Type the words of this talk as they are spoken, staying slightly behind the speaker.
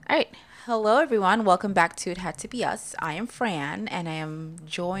All right. Hello, everyone. Welcome back to It Had to Be Us. I am Fran, and I am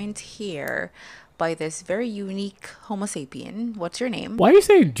joined here by this very unique Homo sapien. What's your name? Why are you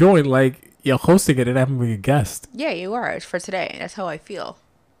saying join like you're hosting it and I'm being a guest? Yeah, you are for today. That's how I feel.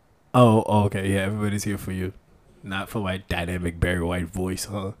 Oh, okay. Yeah, everybody's here for you. Not for my dynamic Barry White voice,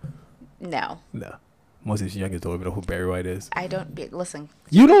 huh? No, No. Most of these youngins don't even know who Barry White is. I don't. Listen,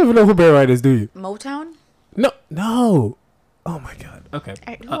 You don't even know who Barry White is, do you? Motown. No. Oh my God. Okay.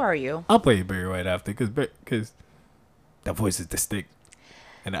 Who are you? I'll play Barry White after because that voice is distinct.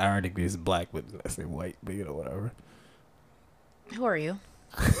 And ironically, it's black, but I say white, but whatever. Who are you?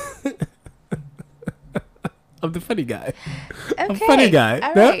 I'm the funny guy. Okay. I'm funny guy.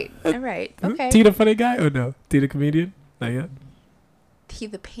 All No? right. All right. Okay. T the funny guy or no? T the comedian? Not yet. He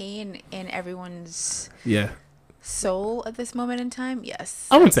the pain in everyone's Yeah. soul at this moment in time. Yes.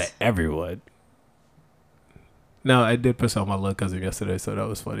 I wouldn't say everyone. No, I did piss off my little cousin yesterday, so that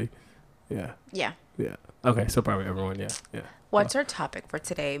was funny. Yeah. Yeah. Yeah. Okay, so probably everyone, yeah. Yeah. What's our topic for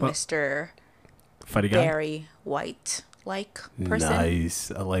today, Mr. Funny guy? Barry White like person? Nice.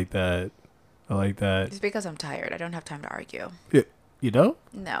 I like that. It's because I'm tired. I don't have time to argue. Yeah. You know?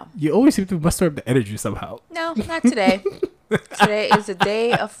 No. You always seem to muster up the energy somehow. No, not today. Today is a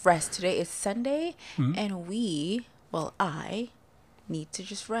day of rest. Today is Sunday, and I need to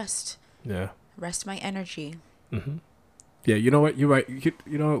just rest. Yeah. Rest my energy. Mm-hmm. Yeah, you know what? You're right.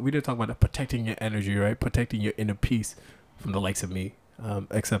 You know what? We did talk about that, protecting your energy, right? Protecting your inner peace from the likes of me.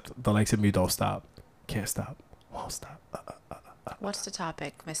 Except the likes of me don't stop. Can't stop. Won't stop. What's the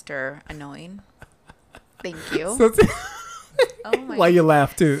topic, Mr. Annoying? Thank you. So Oh my why you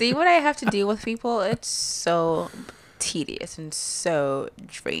laugh too? See what I have to deal with people? It's so tedious and so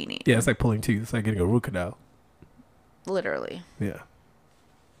draining. Yeah, it's like pulling teeth. It's like getting a root canal. Literally. Yeah.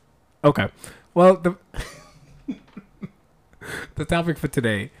 Okay. Well, the topic for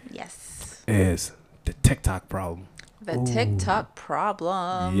today Yes. is the TikTok problem. The TikTok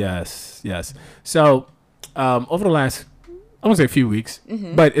problem. Yes. So, over the last, I won't say a few weeks,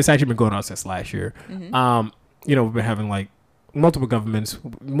 but it's actually been going on since last year. We've been having like multiple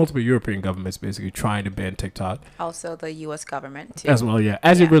European governments basically trying to ban TikTok. Also the U.S. government too. As well, yeah.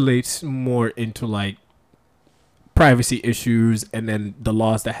 As it relates more into like privacy issues and then the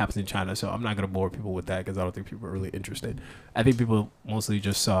laws that happens in China. So I'm not going to bore people with that because I don't think people are really interested. I think people mostly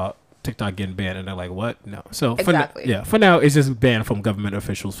just saw TikTok getting banned and they're like, what? No. So Exactly. for now, it's just banned from government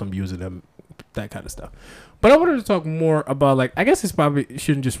officials from using them, that kind of stuff. But I wanted to talk more about like, I guess it's probably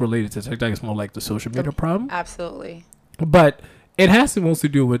shouldn't just relate it to TikTok. It's more like the social media problem. Absolutely. But it has to mostly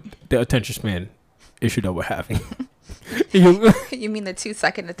do with the attention span issue that we're having. You mean the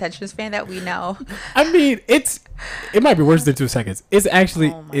 2-second attention span that we know? I mean, it might be worse than 2 seconds. It's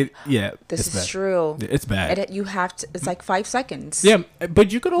actually This is true. It's bad. It's like 5 seconds. Yeah,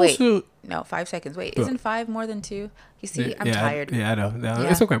 but you could also 5 seconds. Wait, isn't 5 more than 2? You see, I'm tired. I know. No,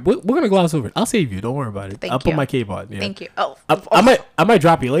 Yeah. it's okay. We're gonna gloss over it. I'll save you. Don't worry about it. Thank I'll put you. my cape on. Yeah. Thank you. Oh, I might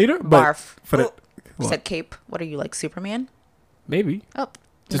drop you later, but barf. for the Oh, said cape. What are you, like Superman? maybe Oh,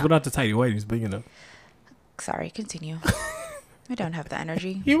 just no. without the tidy whities, but Sorry, continue. I don't have the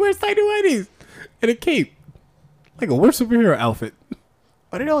energy. he wears tidy whities and a cape, like a worse superhero outfit.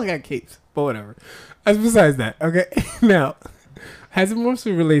 Why do they all got capes? But whatever. As besides that, okay. Now, as it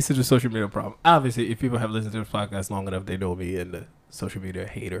mostly relates to the social media problem, obviously, if people have listened to this podcast long enough, they know me and the social media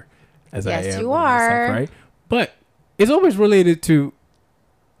hater, as I am. Yes, you and all that are. stuff, right? But it's always related to,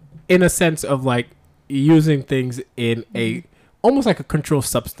 in a sense of like using things in a almost like a controlled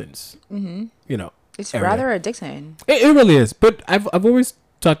substance. It's area. rather addicting. It really is. But I've always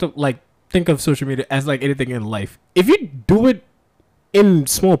talked of like think of social media as like anything in life. If you do it in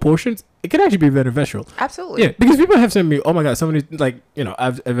small portions, it can actually be beneficial. Absolutely. Yeah, because people have sent me, oh my God, so many, like,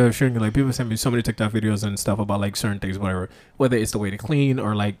 I've shown you, like, people send me so many TikTok videos and stuff about, like, certain things, whatever, whether it's the way to clean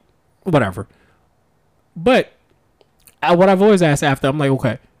or, like, whatever. But what I've always asked after, I'm like,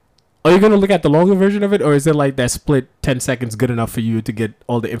 okay, are you going to look at the longer version of it, or is it, like, that split 10 seconds good enough for you to get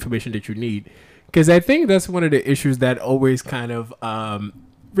all the information that you need? Because I think that's one of the issues that always kind of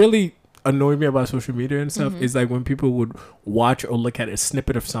really annoyed me about social media and stuff is like when people would watch or look at a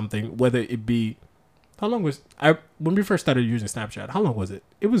snippet of something, whether it be when we first started using Snapchat, how long was it?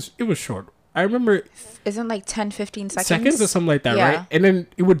 It was short. I remember Isn't like 10, 15 seconds? or something like that, Yeah. right? And then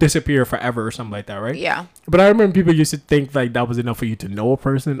it would disappear forever or something like that, right? Yeah. But I remember people used to think like that was enough for you to know a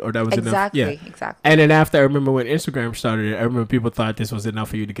person or that was enough. Yeah. Exactly. And then after, I remember when Instagram started, I remember people thought this was enough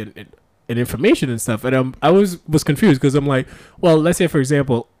for you to get and information and stuff. And I was confused because I'm like, well, let's say, for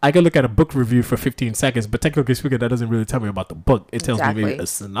example, I can look at a book review for 15 seconds, but technically speaking, that doesn't really tell me about the book. It tells me maybe a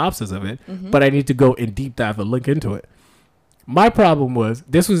synopsis of it, but I need to go in deep dive and look into it. My problem was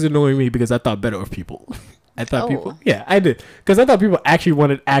this was annoying me because I thought better of people. I thought people, Oh, yeah, I did, because I thought people actually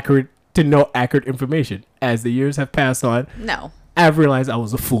wanted accurate information. As the years have passed on, no. I've realized I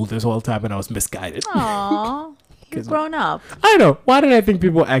was a fool this whole time and I was misguided. Aw, you've grown up. I know. Why did I think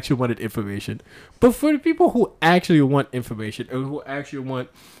people actually wanted information? But for the people who actually want information or who actually want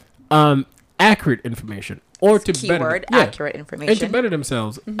accurate information or to Keyword, better, accurate and to information. better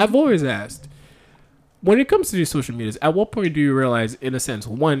themselves, I've always asked, when it comes to these social medias, at what point do you realize, in a sense,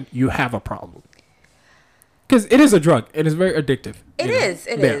 one, you have a problem? Because it is a drug. It is very addictive. It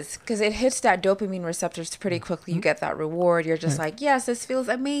is. Because it hits that dopamine receptors pretty quickly. You get that reward. You're just like, yes, this feels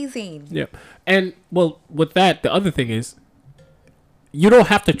amazing. Yeah. And, well, with that, the other thing is, you don't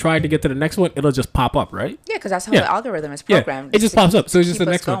have to try to get to the next one. It'll just pop up, right? Yeah, because that's how the algorithm is programmed. It just pops up. So it's just the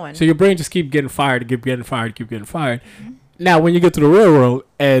keep us next one. going. So your brain just keep getting fired, keep getting fired. Now, when you get to the real world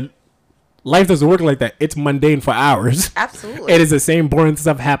and life doesn't work like that, it's mundane for hours. Absolutely. It is the same boring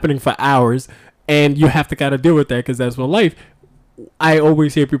stuff happening for hours. And you have to kind of deal with that because that's what life. I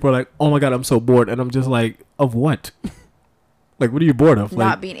always hear people like, oh my God, I'm so bored. And I'm just like, of what? Like, what are you bored of? Not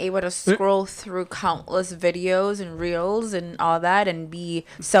Like, being able to scroll through countless videos and reels and all that and be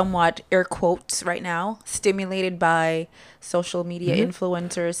somewhat, air quotes right now, stimulated by social media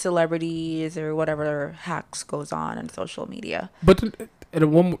influencers, celebrities, or whatever hacks goes on social media. but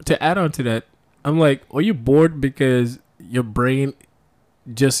to add on to that, I'm like, are you bored because your brain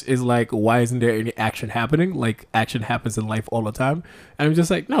just is like, why isn't there any action happening? Like, action happens in life all the time. And I'm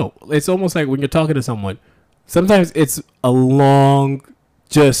just like, no. It's almost like when you're talking to someone, sometimes it's a long,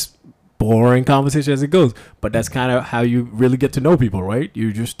 just boring conversation as it goes. But that's kind of how you really get to know people, right?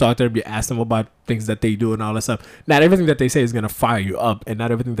 You just talk to them, you ask them about things that they do and all that stuff. Not everything that they say is going to fire you up, and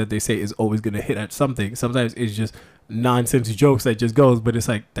not everything that they say is always going to hit at something. Sometimes it's just nonsense jokes that just goes, but it's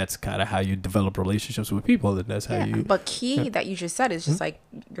like, that's kind of how you develop relationships with people, and that's how you... But key that you just said is just like,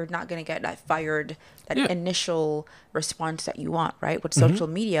 you're not going to get that fired, that initial response that you want, right? With social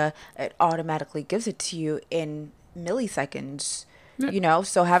media, it automatically gives it to you in milliseconds. You know,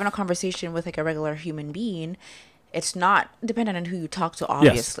 so having a conversation with like a regular human being, it's not dependent on who you talk to,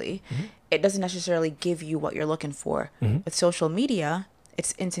 obviously. It doesn't necessarily give you what you're looking for. With social media,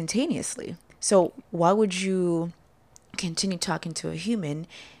 it's instantaneously. So why would you continue talking to a human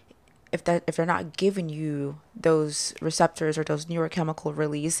if they're not giving you those receptors or those neurochemical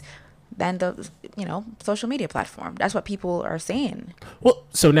release than the social media platform? That's what people are saying. Well,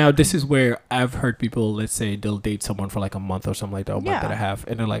 so now this is where I've heard people, let's say they'll date someone for like a month or something like that, or a month and a half,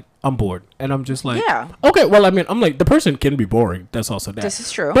 and they're like, I'm bored. And I'm just like, okay, well, I mean, I'm like, the person can be boring. That's also that. This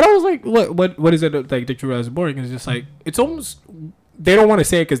is true. But I was like, what is it like that you realize is boring? It's just like, it's almost, they don't want to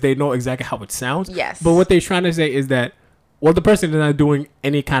say it because they know exactly how it sounds. Yes. But what they're trying to say is that, well, the person is not doing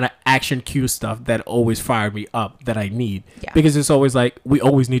any kind of action cue stuff that always fire me up that I need. Yeah. Because it's always like, we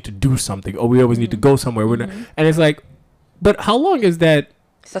always need to do something, or we always need to go somewhere. We're not, and it's like, but how long is that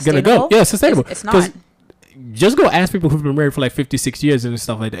going to go? Yeah, sustainable. It's not. Just go ask people who've been married for like 50, 60 years and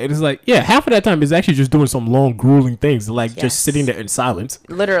stuff like that. And it's like, yeah, half of that time is actually just doing some long, grueling things, like just sitting there in silence.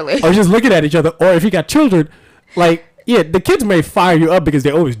 Literally. Or just looking at each other. Or if you got children, like, yeah, the kids may fire you up because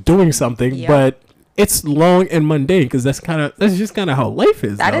they're always doing something, but it's long and mundane because that's just kind of how life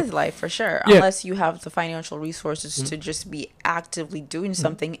is. That is life for sure. Yeah. Unless you have the financial resources to just be actively doing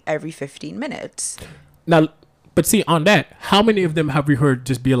something every 15 minutes. Now, but see, on that, how many of them have we heard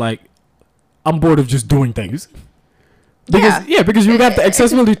just be like, I'm bored of just doing things? Because because you got the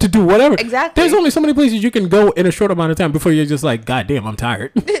accessibility to do whatever. Exactly. There's only so many places you can go in a short amount of time before you're just like, God damn, I'm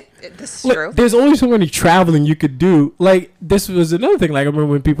tired. This is true. There's only so many traveling you could do. Like, this was another thing. Like, I remember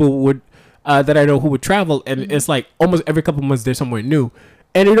when people would that I know who would travel, and it's like almost every couple months there's somewhere new,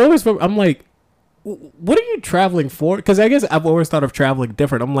 and it always, I'm like, what are you traveling for? Because I guess I've always thought of traveling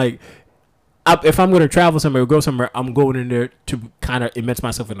different. I'm like, if I'm going to travel somewhere or go somewhere, I'm going in there to kind of immerse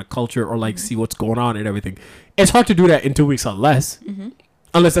myself in the culture or like see what's going on and everything. It's hard to do that in 2 weeks or less,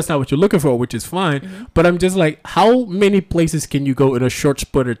 unless that's not what you're looking for, which is fine. But I'm just like, how many places can you go in a short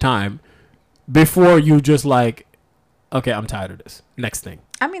spurt of time before you just like, okay, I'm tired of this. Next thing.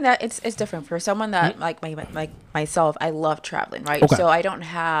 I mean, that it's different for someone that like myself. I love traveling, right? Okay. So I don't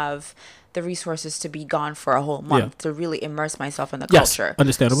have the resources to be gone for a whole month to really immerse myself in the culture.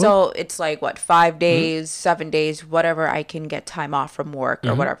 Understandable. So it's like 5 days, 7 days, whatever I can get time off from work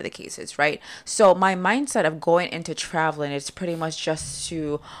or whatever the case is, right? So my mindset of going into traveling is pretty much just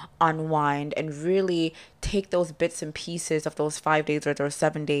to unwind and really take those bits and pieces of those 5 days or those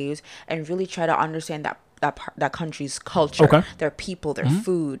 7 days and really try to understand that country's culture, their people, their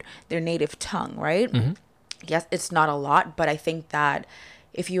food, their native tongue, right? Yes, it's not a lot, but I think that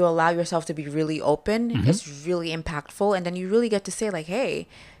if you allow yourself to be really open, Mm-hmm. it's really impactful. And then you really get to say like, hey,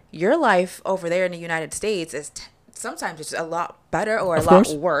 your life over there in the United States is sometimes it's a lot better or a Of lot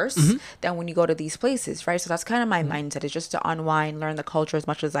course. worse Mm-hmm. than when you go to these places, right? So that's kind of my mindset, is just to unwind, learn the culture as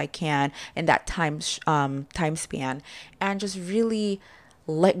much as I can in that time span, and just really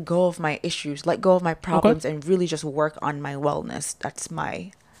let go of my issues, let go of my problems, and really just work on my wellness. That's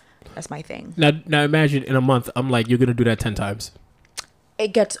my thing. Now imagine in a month, I'm like, you're gonna do that 10 times.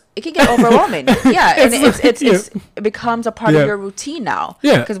 It can get overwhelming. Yeah, and Yeah. it becomes a part Yeah. of your routine now.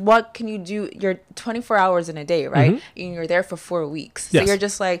 Yeah. Because what can you do? You're 24 hours in a day, right? And you're there for 4 weeks. So Yes. you're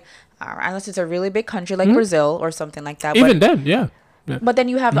just like, all right, unless it's a really big country like Brazil or something like that. Even then, yeah. But then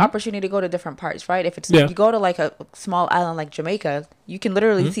you have the opportunity to go to different parts, right? If it's Yeah. you go to like a small island like Jamaica, you can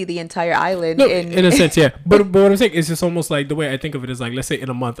literally see the entire island. No, in a sense, yeah. But what I'm saying is just almost like the way I think of it is like, let's say in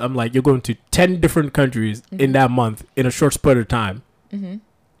a month, I'm like, you're going to 10 different countries in that month in a short spurt of time. And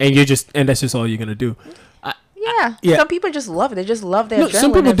that's just all you're going to do. Yeah. Yeah. Some people just love it. They just love their No, adrenaline.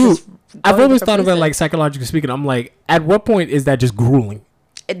 some people of do. just I've going always to thought of it places. like psychologically speaking. I'm like, at what point is that just grueling?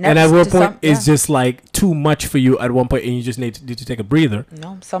 It And at never- what to point some- is yeah. just like too much for you at one point and you just need to take a breather?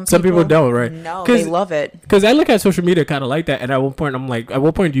 No, some people don't, right? No, 'Cause- they love it. Because I look at social media kind of like that, and at one point I'm like, at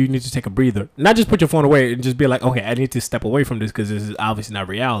what point do you need to take a breather? Not just put your phone away and just be like, okay, I need to step away from this because this is obviously not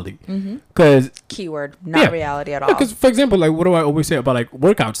reality. Because Keyword, not reality at all. Because for example, like what do I always say about like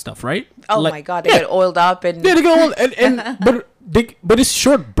workout stuff, right? Oh Like, my god, they yeah, get oiled up and yeah, they go on, and but it's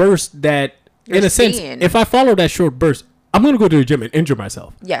short bursts that, You're in a sense, seeing. if I follow that short burst, I'm gonna go to the gym and injure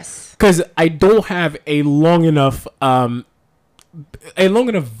myself. yes. Because I don't have a long enough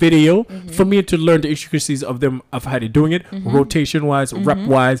video for me to learn the intricacies of how they're doing it, rotation wise, rep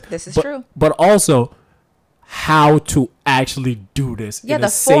wise. This is but, true. But also how to actually do this Yeah, in the a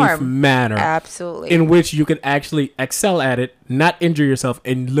safe form. manner, Absolutely. in which you can actually excel at it, not injure yourself,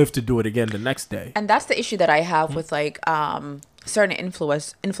 and live to do it again the next day. And that's the issue that I have with like certain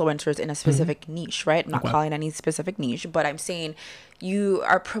influencers in a specific niche, right? I'm not Okay. calling any specific niche, but I'm saying you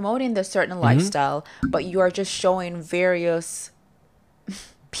are promoting this certain lifestyle, but you are just showing various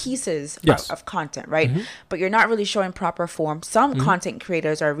pieces Yes. of content, right? But you're not really showing proper form. Some content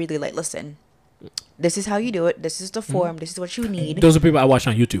creators are really like, listen, this is how you do it. This is the form. This is what you need. Those are people I watch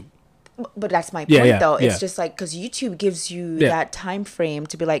on YouTube. But that's my point, Yeah, yeah, though. It's yeah. just like, because YouTube gives you Yeah. that time frame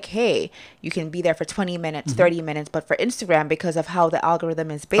to be like, hey, you can be there for 20 minutes, 30 minutes. But for Instagram, because of how the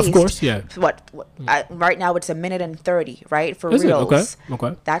algorithm is based, Of course, yeah. Right now it's a minute and 30, right? For Is it? reels.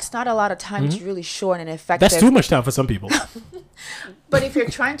 Okay. That's not a lot of time to really short and effective. That's too much time for some people. But if you're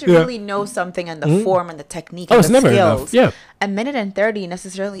trying to Yeah. really know something and the form and the technique Oh, and it's the never skills, enough. Yeah. a minute and 30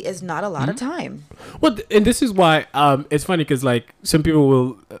 necessarily is not a lot of time. Well, and this is why it's funny because like some people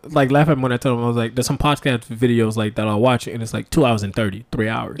will like laugh at me when I tell them I was like, there's some podcast videos like that I'll watch and it's like 2 hours and 3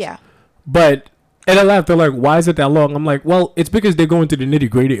 hours. Yeah. But and I laugh. They're like, why is it that long? I'm like, well, it's because they go into the nitty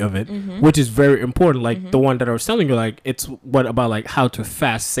gritty of it, which is very important. Like the one that I was telling you, like it's what about like how to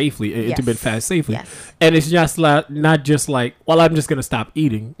fast safely, intermittent fast safely, Yes. and it's just like not just like, well, I'm just gonna stop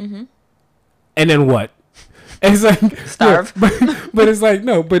eating, and then what? And it's like Starve. yeah, but it's like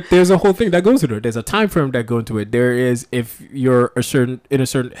no, but there's a whole thing that goes into it. There's a time frame that goes into it. There is if you're in a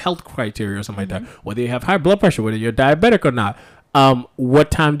certain health criteria or something like that, whether you have high blood pressure, whether you're diabetic or not.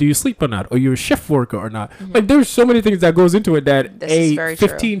 What time do you sleep or not? Or you're a shift worker or not? Like there's so many things that goes into it that This is a very true.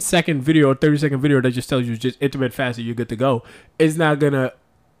 15-second video or 30-second video that just tells you just intermittent fasting, you're good to go, is not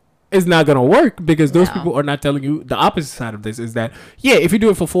gonna work because those No. people are not telling you the opposite side of this is that yeah, if you do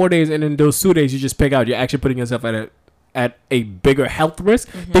it for 4 days and then those 2 days you just pick out, you're actually putting yourself at a bigger health risk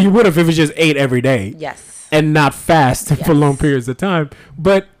than you would if it was just ate every day Yes. and not fast for long periods of time.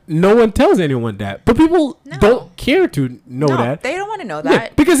 But no one tells anyone that. But people No. don't care to know No, that. they don't want to know Yeah,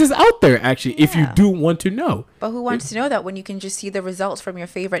 that. because it's out there actually if you Yeah. do want to know. But who wants to know that when you can just see the results from your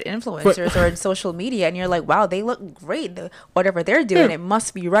favorite influencers or in social media and you're like, wow, they look great. Whatever they're doing, Yeah. it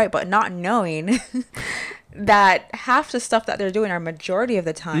must be right. But not knowing that half the stuff that they're doing, or majority of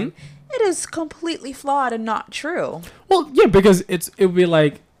the time, it is completely flawed and not true. Well, yeah, because it would be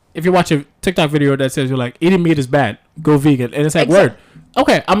like if you watch a TikTok video that says you're like eating meat is bad, go vegan, and it's like Exact- word.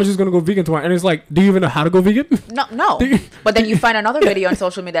 Okay, I'm just gonna go vegan tomorrow, and it's like, do you even know how to go vegan? No. But then you find another video on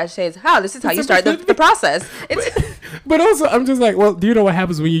social media that says, "How this is how you start the process." It's But also, I'm just like, well, do you know what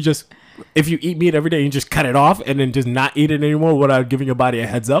happens when you just if you eat meat every day, you just cut it off and then just not eat it anymore without giving your body a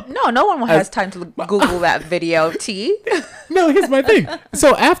heads up? no one has time to Google that video. T. No, here's my thing.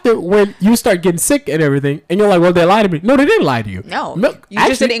 So after when you start getting sick and everything, and you're like, well, they lied to me. No, they didn't lie to you. No, you actually,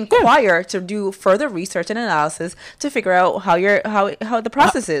 just didn't inquire to do further research and analysis to figure out how the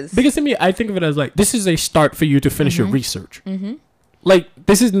process is. Because to me, I think of it as like this is a start for you to finish your research. Like,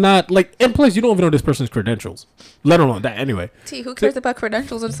 this is not like, and plus, you don't even know this person's credentials, let alone that. Anyway, Who cares about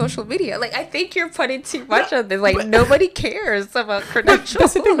credentials on social media? Like, I think you're putting too much on this. Like, nobody cares about credentials.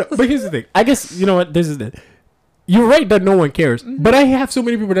 That's the thing. But here's the thing. I guess you know what this is. You're right that no one cares, but I have so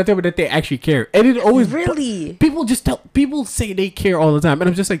many people that tell me that they actually care, and it always really people say they care all the time, and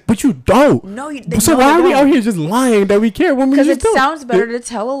I'm just like, but you don't. No, so why are we out here just lying that we care when we just don't? Because it sounds better to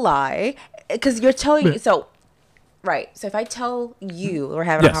tell a lie. Because you're telling so. Right. So if I tell you we're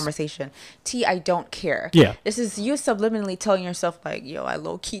having a conversation, T, I don't care. Yeah. This is you subliminally telling yourself like, yo, I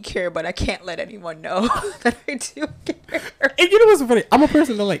low key care, but I can't let anyone know that I do care. And you know what's so funny? I'm a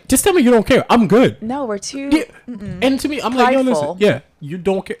person that like, just tell me you don't care. I'm good. No, we're too. Yeah. And to me, I'm like, yo, listen. Yeah, you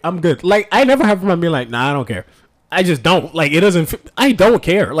don't care. I'm good. Like, I never have my being like, nah, I don't care. I just don't. Like, it doesn't. I don't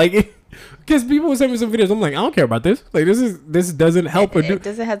care. Like. Because people will send me some videos, I'm like, I don't care about this. Like, this doesn't help or do. It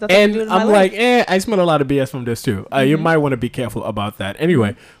doesn't have nothing to do with I'm my like, life. I smell a lot of BS from this too. You might want to be careful about that.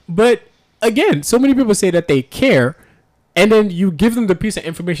 Anyway, but again, so many people say that they care, and then you give them the piece of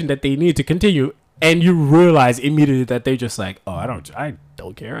information that they need to continue, and you realize immediately that they just like, oh, I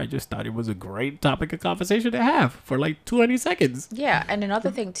don't care. I just thought it was a great topic of conversation to have for like 20 seconds. Yeah, and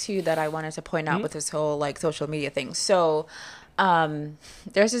another thing too that I wanted to point out with this whole like social media thing. So.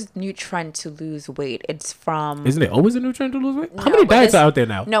 There's this new trend to lose weight. It's from... Isn't it always a new trend to lose weight? How many diets are out there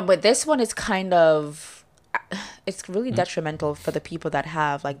now? No, but this one is kind of... It's really detrimental for the people that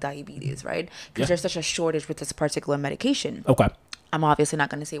have like diabetes, right? Because there's such a shortage with this particular medication. Okay. I'm obviously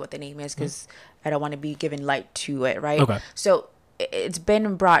not going to say what the name is because I don't want to be giving light to it, right? Okay. So it's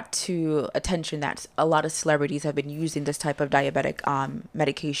been brought to attention that a lot of celebrities have been using this type of diabetic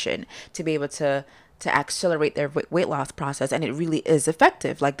medication to be able to accelerate their weight loss process, and it really is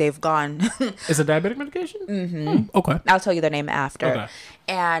effective. Like they've gone. It's a diabetic medication? Mm-hmm. Okay. I'll tell you the name after. Okay.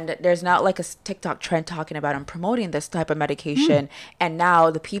 And there's now like a TikTok trend talking about and promoting this type of medication, and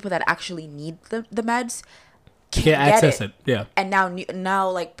now the people that actually need the meds can't access it. Yeah. And now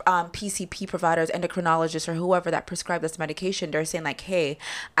like PCP providers, endocrinologists, or whoever that prescribe this medication, they're saying like, hey,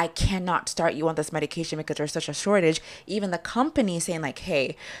 I cannot start you on this medication because there's such a shortage. Even the company is saying like,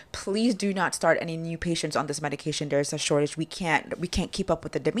 hey, please do not start any new patients on this medication. There's a shortage. We can't keep up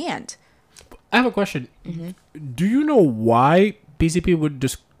with the demand. I have a question. Do you know why PCP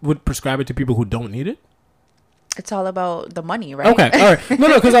would prescribe it to people who don't need it? It's all about the money, right? Okay. All right.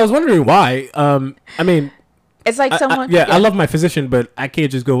 No, because I was wondering why. I mean, it's like someone. I love my physician, but I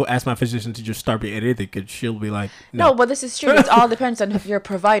can't just go ask my physician to just start me at anything because she'll be like, no, but this is true. It all depends on your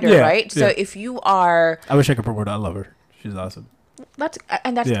provider, right? So if you are, I wish I could promote her. I love her. She's awesome. That's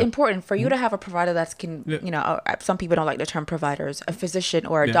important for you to have a provider that can, you know, some people don't like the term providers, a physician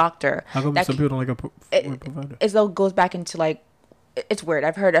or a doctor. How come some people don't like a provider? As though it goes back into like, it's weird.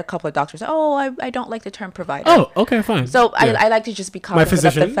 I've heard a couple of doctors say, oh, I don't like the term provider. Oh, okay, fine. So I like to just be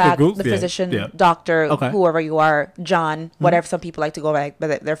cognizant of the fact, the physician, doctor, whoever you are, John, whatever. Some people like to go by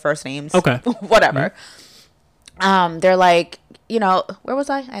their first names. Okay. Whatever. They're like, you know, where was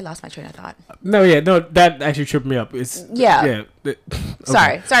I? I lost my train of thought. No, that actually tripped me up. It's okay.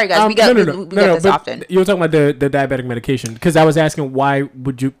 Sorry, guys. We get this often. You were talking about the diabetic medication because I was asking why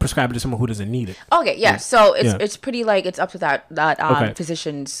would you prescribe it to someone who doesn't need it? Okay, yeah. So it's pretty like it's up to that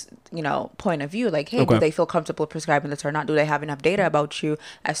physician's point of view. Like, hey, do they feel comfortable prescribing this or not? Do they have enough data about you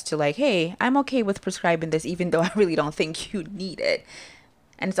as to like, hey, I'm okay with prescribing this even though I really don't think you need it.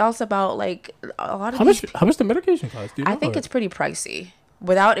 And it's also about like a lot of how much the medication cost? I think it's pretty pricey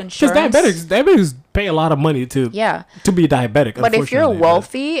without insurance. Because diabetics pay a lot of money to be diabetic. But if you're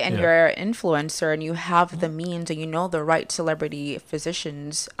wealthy and you're an influencer and you have the means and you know the right celebrity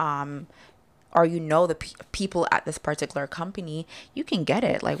physicians, or you know the people at this particular company, you can get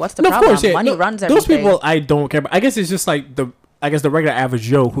it. Like, what's the problem? Of course, money runs everything. Those people I don't care about. I guess it's just like the regular average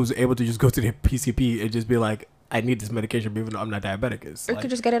Joe who's able to just go to the PCP and just be like, I need this medication even though I'm not diabetic. You could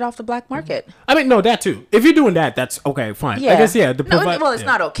just get it off the black market. I mean, no, that too. If you're doing that, that's okay, fine. Yeah. I guess, it's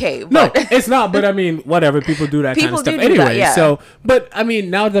not okay. But no, it's not. But I mean, whatever. People do that kind of stuff anyway. That, So, but I mean,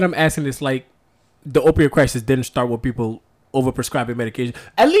 now that I'm asking this, like, the opioid crisis didn't start with people overprescribing medication.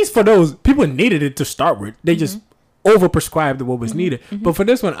 At least for those, people needed it to start with. They just overprescribed what was needed. But for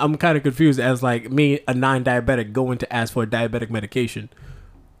this one, I'm kind of confused as like me, a non-diabetic, going to ask for a diabetic medication.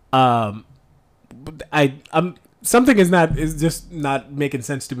 I'm something is just not making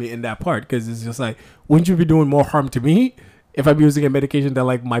sense to me in that part because it's just like, wouldn't you be doing more harm to me if I'm using a medication that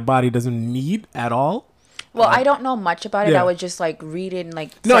like my body doesn't need at all? Well, I don't know much about it. I was just like reading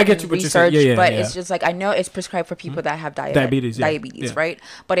like I get you, research, but it's just like I know it's prescribed for people that have diabetes, right?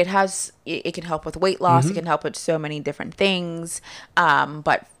 But it can help with weight loss. It can help with so many different things.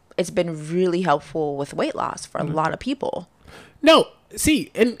 But it's been really helpful with weight loss for a lot of people. No,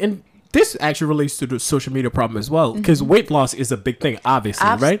 see, and this actually relates to the social media problem as well, because weight loss is a big thing, obviously,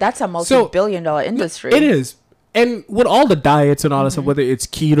 right? That's a multi-billion-dollar industry. It is. And with all the diets and all that stuff, whether it's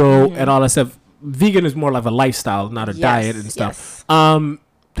keto and all that stuff, vegan is more like a lifestyle, not a diet and stuff. Yes.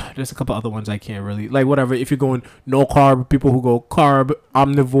 There's a couple other ones I can't really like. Whatever, if you're going no carb, people who go carb,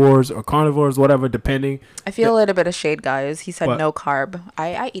 omnivores or carnivores, whatever, depending. I feel a little bit of shade, guys. He said What? no carb.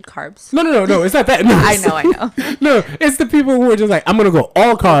 I eat carbs. No, it's not that. No, I know. No, it's the people who are just like, I'm gonna go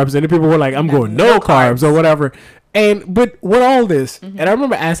all carbs, and the people who are like, I'm going no carbs or whatever. And but with all this, and I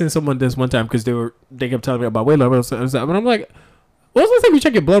remember asking someone this one time because they kept telling me about weight loss and stuff, and I'm like, when's the last time you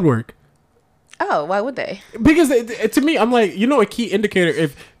check your blood work? Oh, why would they? Because to me, I'm like, a key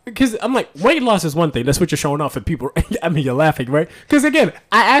indicator because I'm like, weight loss is one thing. That's what you're showing off, and people. I mean, you're laughing, right? Because again,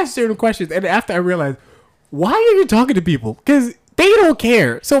 I asked certain questions, and after I realized, why are you talking to people? Because they don't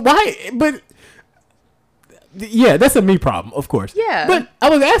care. So why? But yeah, that's a me problem, of course. Yeah. But I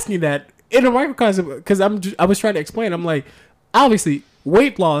was asking that in a microcosm because I was trying to explain. I'm like, obviously,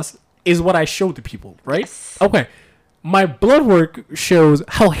 weight loss is what I show to people, right? Yes. Okay. My blood work shows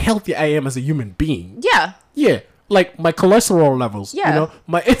how healthy I am as a human being. Yeah. Yeah. Like my cholesterol levels. Yeah.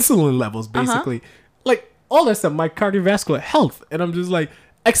 My insulin levels, basically. Like all that stuff, my cardiovascular health. And I'm just like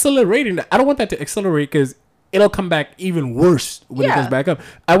accelerating that. I don't want that to accelerate because it'll come back even worse when it comes back up.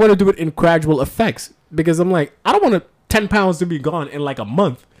 I want to do it in gradual effects because I'm like, I don't want 10 pounds to be gone in like a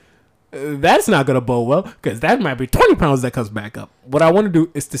month. That's not going to bode well because that might be 20 pounds that comes back up. What I want to do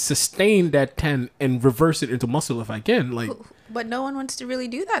is to sustain that 10 and reverse it into muscle if I can. Like, but no one wants to really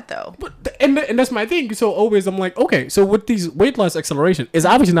do that though. And that's my thing. So always I'm like, okay, so with these weight loss acceleration, it's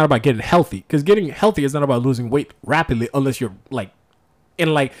obviously not about getting healthy because getting healthy is not about losing weight rapidly unless you're like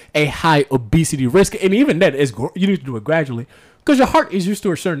in like a high obesity risk. And even then, you need to do it gradually because your heart is used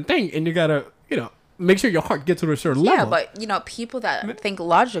to a certain thing and you got to, make sure your heart gets to a certain level. Yeah, but people that think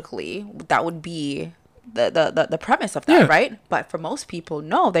logically, that would be the premise of that, right? But for most people,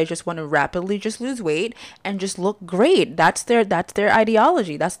 no, they just want to rapidly just lose weight and just look great. That's their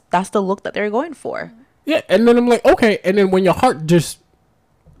ideology. That's the look that they're going for. Yeah, and then I'm like, okay, and then when your heart just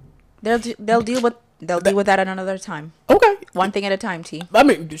they'll deal with that at another time. Okay, one thing at a time. I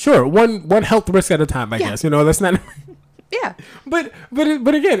mean, sure, one health risk at a time. I guess that's not. Yeah. But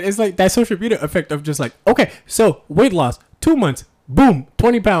again, it's like that social media effect of just like, okay, so weight loss, 2 months, boom,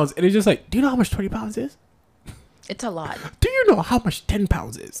 20 pounds. And it's just like, do you know how much 20 pounds is? It's a lot. Do you know how much 10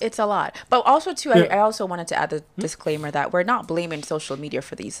 pounds is? It's a lot. But also, too, I also wanted to add the disclaimer that we're not blaming social media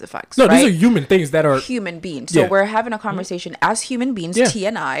for these effects. No, right? These are human things that are... human beings. So we're having a conversation as human beings, T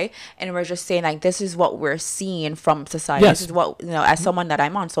and I, and we're just saying, like, this is what we're seeing from society. This is what, as someone that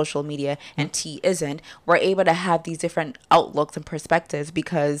I'm on social media and T isn't, we're able to have these different outlooks and perspectives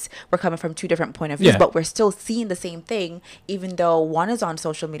because we're coming from two different point of views, but we're still seeing the same thing, even though one is on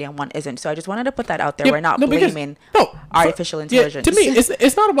social media and one isn't. So I just wanted to put that out there. We're not blaming... artificial intelligence. To me,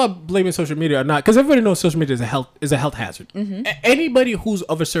 it's not about blaming social media or not, because everybody knows social media is a health hazard. Anybody who's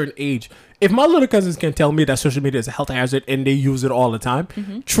of a certain age, if my little cousins can tell me that social media is a health hazard and they use it all the time,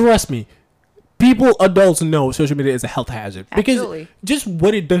 trust me, adults know social media is a health hazard. Because just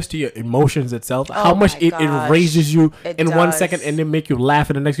what it does to your emotions itself, how much it raises you in 1 second and then make you laugh,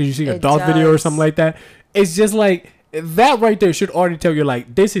 and the next thing you see a dog video or something like that. It's just like that right there should already tell you,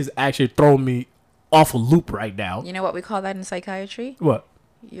 like, this is actually throwing me off a loop right now. You know what we call that in psychiatry? What?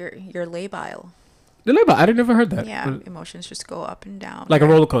 Your labile. The labile? I never heard that. Yeah, emotions just go up and down. Like a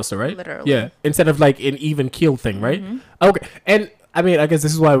roller coaster, right? Literally. Yeah, instead of like an even keel thing, right? Okay, and I mean, I guess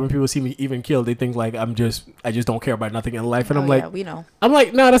this is why when people see me even keel, they think like I just don't care about nothing in life, and I'm like, we know. I'm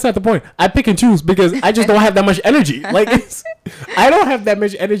like, no, that's not the point. I pick and choose because I just don't have that much energy. Like, I don't have that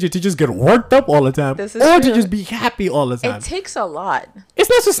much energy to just get worked up all the time, or to just be happy all the time. It takes a lot. It's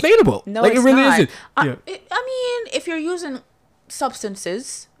not sustainable. No, like, it's it really not. isn't. I mean, if you're using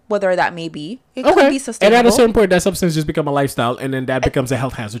substances, whether that may be, it could be sustainable. And at a certain point, that substance just become a lifestyle, and then that becomes a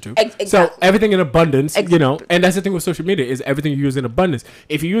health hazard too. Exactly. So everything in abundance, and that's the thing with social media is everything you use in abundance.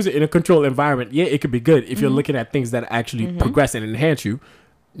 If you use it in a controlled environment, it could be good. If you're looking at things that actually progress and enhance you.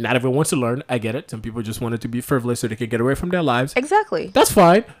 Not everyone wants to learn. I get it. Some people just want it to be frivolous so they can get away from their lives. Exactly. That's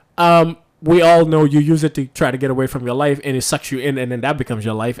fine. We all know you use it to try to get away from your life, and it sucks you in, and then that becomes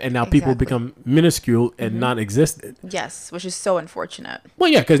your life, and now people become minuscule and non-existent. Yes, which is so unfortunate. Well,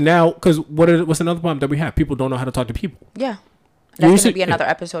 yeah, because what's another problem that we have? People don't know how to talk to people. Yeah. That's going to be another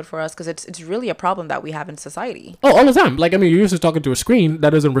episode for us because it's really a problem that we have in society. Oh, all the time. Like, I mean, you're used to talking to a screen that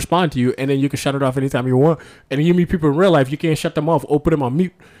doesn't respond to you, and then you can shut it off anytime you want. And then you meet people in real life, you can't shut them off or put them on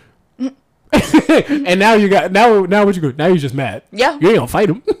mute. And now what you do? Now you're just mad. Yeah. You ain't gonna fight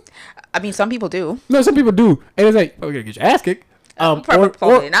them. I mean, some people do. No, some people do. And it's like, we're gonna get your ass kicked.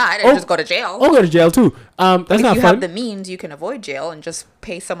 Probably not. And just go to jail. Or go to jail too. That's not fun. If you have the means, you can avoid jail and just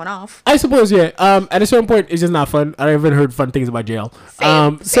pay someone off. I suppose, yeah. At a certain point, it's just not fun. I haven't heard fun things about jail.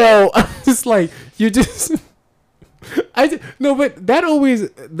 Same. So it's like you just. No, but that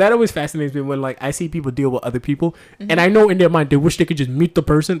always fascinates me when like I see people deal with other people, and I know in their mind they wish they could just meet the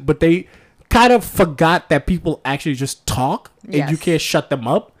person, but they kind of forgot that people actually just talk, and you can't shut them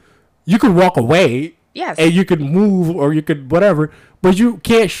up. You could walk away. Yes. And you could move or you could whatever, but you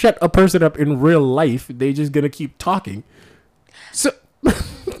can't shut a person up in real life. They just gonna keep talking. So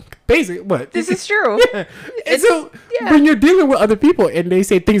basically, what? This is true. Yeah. And so when you're dealing with other people and they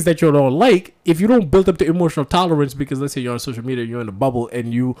say things that you don't like, if you don't build up the emotional tolerance, because let's say you're on social media, you're in a bubble,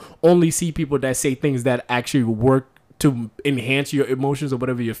 and you only see people that say things that actually work to enhance your emotions or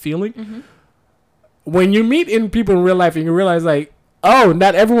whatever you're feeling. When you meet in people in real life and you realize like, oh,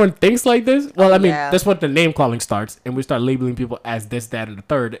 not everyone thinks like this. Well, I mean, that's what the name calling starts, and we start labeling people as this, that, and the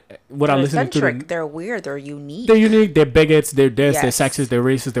third. Without listening to them, they're weird. They're unique. They're unique. They're bigots. They're this. They're sexist. They're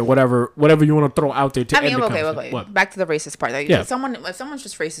racist. They're whatever you want to throw out there. Okay. Back to the racist part. Like, if someone's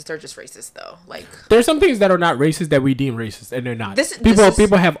just racist, they're just racist, though. Like, there's some things that are not racist that we deem racist, and they're not.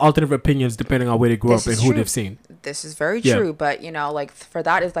 People have alternative opinions depending on where they grew up and who they've seen. This is very true, but like for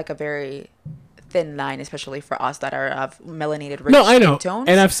that is like a very thin line, especially for us that are of melanated rich I know. tones.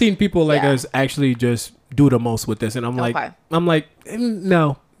 And I've seen people like us actually just do the most with this, and I'm like,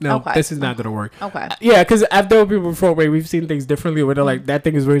 no, this is not gonna work. Because I've dealt with people before where we've seen things differently, where they're like, that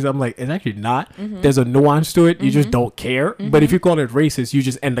thing is racist. I'm like, it's actually not. There's a nuance to it. You just don't care. But if you call it racist, you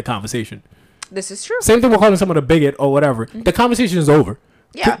just end the conversation. This is true. Same thing with calling someone a bigot or whatever. The conversation is over.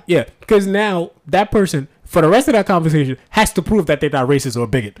 Because now that person, for the rest of that conversation, has to prove that they're not racist or a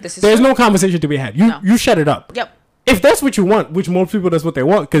bigot. There's no conversation to be had. You shut it up. Yep. If that's what you want, which most people, that's what they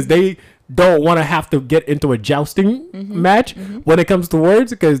want, because they don't want to have to get into a jousting match when it comes to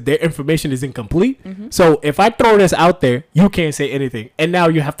words, because their information is incomplete. So if I throw this out there, you can't say anything, and now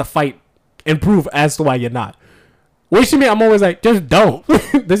you have to fight and prove as to why you're not. Which to me, I'm always like, just don't.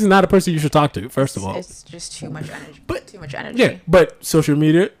 This is not a person you should talk to, first of all. It's just too much energy. Yeah, but social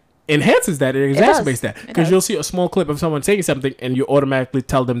media enhances that. It exacerbates that. Because you'll see a small clip of someone saying something, and you automatically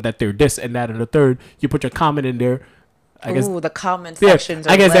tell them that they're this and that and the third. You put your comment in there. The comment sections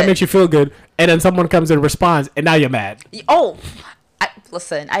are I guess lit. that makes you feel good. And then someone comes and responds, and now you're mad. Oh,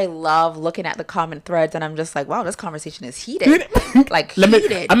 listen, I love looking at the comment threads, and I'm just like, wow, this conversation is heated.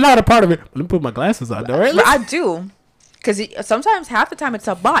 I'm not a part of it. Let me put my glasses on, though, right? I do. Because sometimes, half the time, it's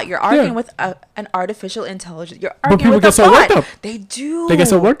a bot. You're arguing with an artificial intelligence. You're arguing with a bot. They do. They get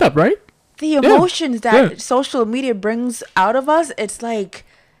so worked up, right? The emotions that social media brings out of us, it's like,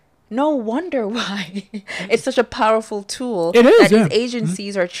 no wonder why. It's such a powerful tool. It is, that these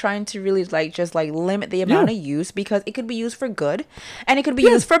agencies are trying to really limit the amount of use, because it could be used for good and it could be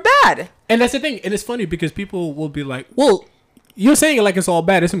used for bad. And that's the thing. And it's funny because people will be like, well, you're saying it like it's all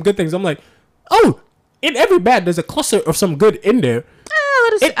bad. There's some good things. I'm like, oh, in every bad, there's a cluster of some good in there.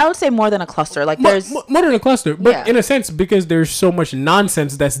 I would say more than a cluster. Like there's more than a cluster, but in a sense, because there's so much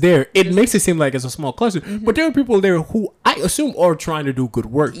nonsense that's there, it makes it seem like it's a small cluster. But there are people there who I assume are trying to do good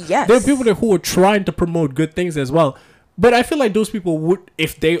work. Yes, there are people there who are trying to promote good things as well. But I feel like those people would,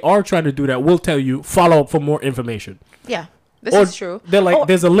 if they are trying to do that, will tell you follow up for more information. Yeah, this is true. They're like,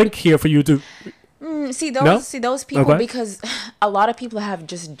 there's a link here for you to see those people, because a lot of people have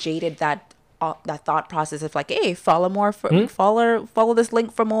just jaded that thought process of like, hey, follow more follow this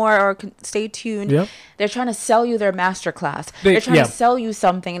link for more, or stay tuned. They're trying to sell you their masterclass. They're trying to sell you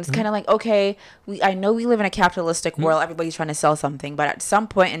something, and it's kind of like, okay, I know we live in a capitalistic world. Everybody's trying to sell something, but at some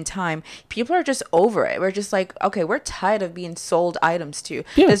point in time, people are just over it. We're just like, okay, we're tired of being sold items to.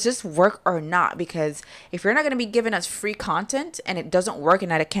 Does this work or not? Because if you're not going to be giving us free content and it doesn't work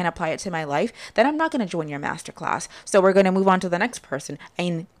and I can't apply it to my life, then I'm not going to join your masterclass. So we're going to move on to the next person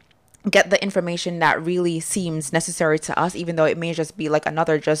and get the information that really seems necessary to us, even though it may just be like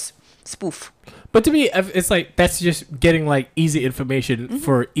another just spoof. But to me, it's like that's just getting like easy information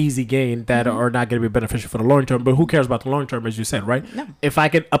for easy gain that are not going to be beneficial for the long term. But who cares about the long term, as you said, right? No. If I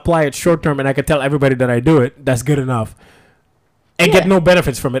could apply it short term and I could tell everybody that I do it, that's good enough, and get no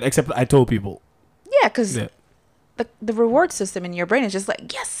benefits from it except I told people. Yeah, because the reward system in your brain is just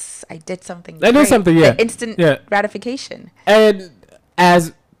like, yes, I did something. I did something. Yeah, the instant gratification. And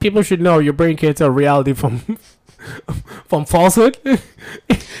as people should know, your brain can't tell reality from falsehood.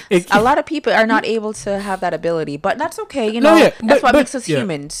 A lot of people are not able to have that ability, but that's okay. That's what makes us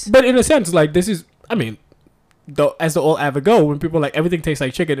humans. But in a sense, like this is, I mean, as the old advert go, when people are like everything tastes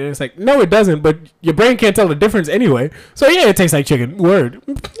like chicken, and it's like no, it doesn't, but your brain can't tell the difference anyway. So yeah, it tastes like chicken. Word.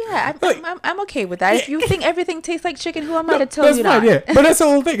 Yeah, I'm okay with that. If you think everything tastes like chicken, who am I to tell you that? Yeah, but that's the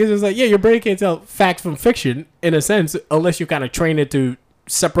whole thing. It's just like, yeah, your brain can't tell fact from fiction in a sense, unless you kind of train it to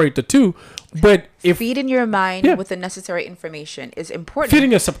separate the two. But if feeding your mind with the necessary information is important,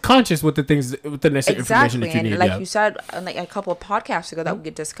 feeding your subconscious with the things, with the necessary information that you and need. Like you said, like a couple of podcasts ago that we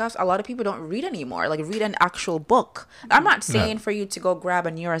discussed, a lot of people don't read anymore. Like read an actual book. I'm not saying for you to go grab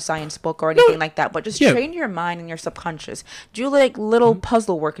a neuroscience book or anything like that, but just train your mind and your subconscious. Do like little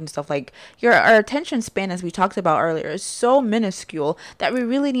puzzle work and stuff. Like our attention span, as we talked about earlier, is so minuscule that we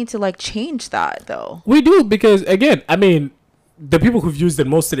really need to like change that, though. We do, because again, I mean, the people who've used it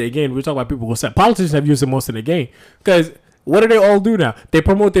most of the game, we're talking about people who said politicians have used it most of the game. Because what do they all do now? They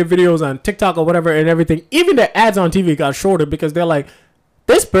promote their videos on TikTok or whatever and everything. Even the ads on TV got shorter because they're like,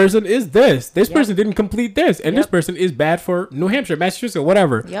 this person is this. This person didn't complete this. And this person is bad for New Hampshire, Massachusetts,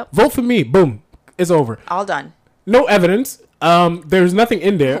 whatever. Vote for me. Boom. It's over. All done. No evidence. There's nothing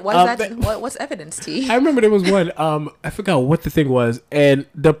in there. What's evidence, T? I remember there was one. I forgot what the thing was. And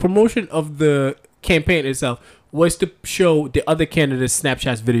the promotion of the campaign itself was to show the other candidates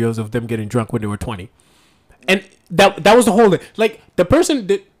Snapchat videos of them getting drunk when they were 20. And that was the whole thing. Like, the person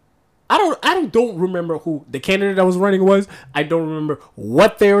that I don't remember who the candidate that was running was. I don't remember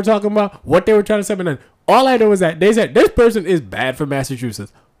what they were talking about, what they were trying to say. And all I know is that they said this person is bad for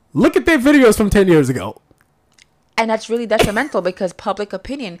Massachusetts. Look at their videos from 10 years ago. And that's really detrimental because public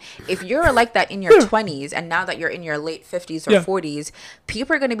opinion, if you're like that in your 20s and now that you're in your late 50s or 40s,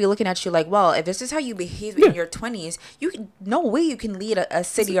 people are going to be looking at you like, well, if this is how you behave in your 20s, no way you can lead a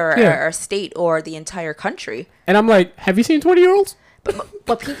city or a state or the entire country. And I'm like, have you seen 20-year-olds?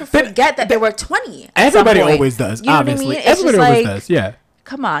 But people forget that they were 20. Everybody always does, obviously. I mean? Everybody always does, yeah.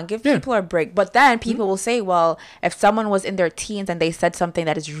 Come on, give people a break. But then people will say, well, if someone was in their teens and they said something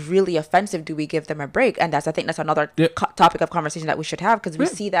that is really offensive, do we give them a break? And I think that's another topic of conversation that we should have because we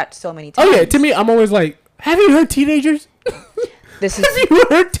see that so many times. Oh, yeah. To me, I'm always like, have you heard teenagers? Have you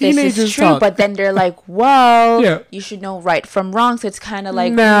heard teenagers this is true, talk? But then they're like, well, you should know right from wrong. So it's kind of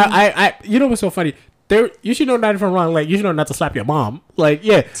like... Nah, you know what's so funny? You should know right from wrong. Like, you should know not to slap your mom. Like,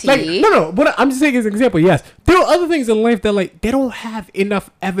 yeah. Like, no. But I'm just saying as an example, yes. There are other things in life that, like, they don't have enough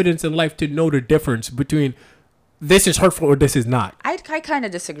evidence in life to know the difference between this is hurtful or this is not. I kind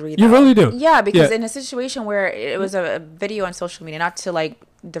of disagree, though. You really do? Yeah, because in a situation where it was a video on social media, not to, like,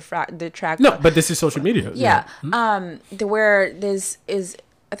 detract. No, but this is social media. Yeah. Where this is...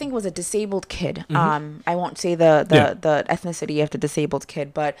 I think it was a disabled kid. I won't say the ethnicity of the disabled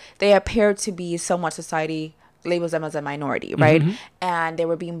kid, but they appeared to be somewhat society labels them as a minority, right? And they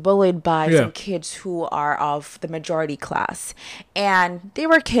were being bullied by some kids who are of the majority class. And they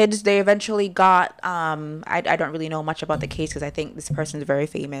were kids. They eventually got, I don't really know much about the case because I think this person is very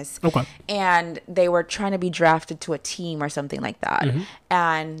famous. Okay. And they were trying to be drafted to a team or something like that.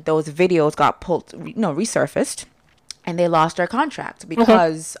 And those videos got resurfaced. And they lost their contract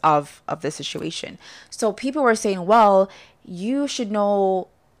because of the situation. So people were saying, well, you should know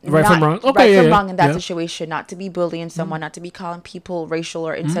right from wrong. Okay, right from wrong in that situation, not to be bullying someone, not to be calling people racial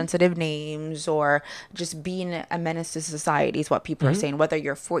or insensitive names, or just being a menace to society is what people are saying, whether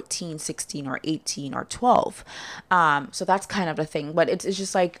you're 14, 16, or 18, or 12. So that's kind of the thing. But it's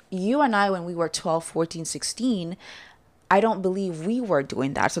just like you and I, when we were 12, 14, 16, I don't believe we were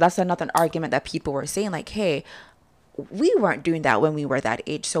doing that. So that's another argument that people were saying, like, hey, we weren't doing that when we were that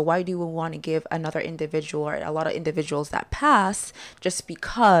age. So why do we want to give another individual or a lot of individuals that pass just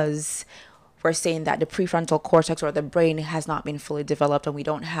because we're saying that the prefrontal cortex or the brain has not been fully developed and we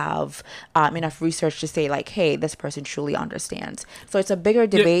don't have enough research to say like, hey, this person truly understands. So it's a bigger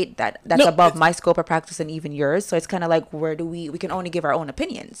debate that's above my scope of practice and even yours. So it's kind of like, where do we can only give our own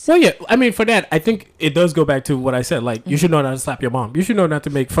opinions. Well, yeah, I mean, for that, I think it does go back to what I said. Like, you should know not to slap your mom. You should know not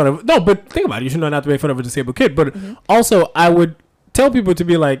to make fun of... No, but think about it. You should know not to make fun of a disabled kid. But also, I would tell people to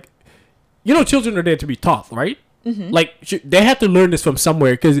be like, children are there to be taught, right? Like, they have to learn this from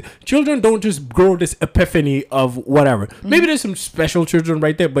somewhere, because children don't just grow this epiphany of whatever. Maybe there's some special children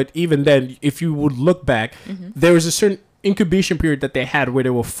right there, but even then, if you would look back, there was a certain incubation period that they had where they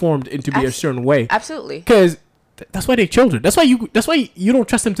were formed into be a certain way. Absolutely. Because that's why they're children. That's why you don't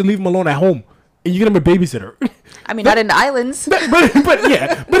trust them to leave them alone at home. And you get them a babysitter. I mean, not in the islands. But in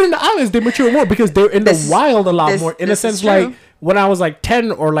the islands, they mature more because they're in the wild a lot more. In a sense, like, when I was like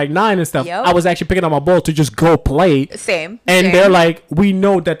 10 or like 9 and stuff, Yep. I was actually picking up my ball to just go play. Same. And same. they're like, we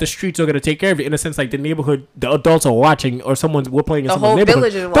know that the streets are going to take care of it. In a sense, like the neighborhood, the adults are watching, or we're playing in The someone's whole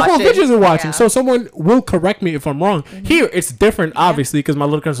neighborhood. village is The watching. whole village is watching. Yeah. So someone will correct me if I'm wrong. Here, it's different, obviously, because my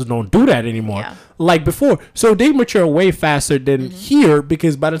little cousins don't do that anymore. Yeah. Like before. So they mature way faster than here,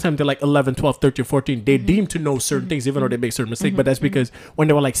 because by the time they're like 11, 12, 13, 14, they deem to know certain things, even though they make certain mistakes. But that's because when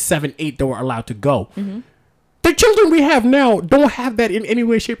they were like 7, 8, they were allowed to go. The children we have now don't have that in any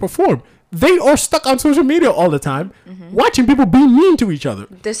way, shape, or form. They are stuck on social media all the time, watching people be mean to each other.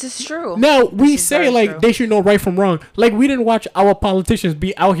 This is true. Now, we is say very like true. they should know right from wrong. Like, we didn't watch our politicians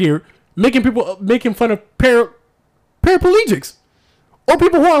be out here making fun of paraplegics, or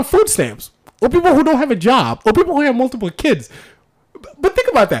people who are on food stamps, or people who don't have a job, or people who have multiple kids. But think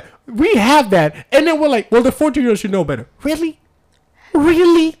about that. We have that, and then we're like, well, the 14-year-old should know better. Really?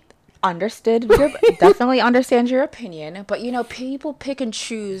 Really? Definitely understand your opinion, but people pick and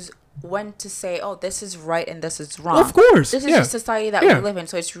choose when to say, oh, this is right and this is wrong. Of course, this is yeah. the society that Yeah. we live in,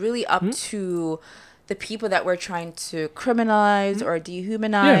 so it's really up to the people that we're trying to criminalize or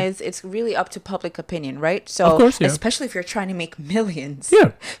dehumanize. It's really up to public opinion, right? So Of course, yeah. especially if you're trying to make millions,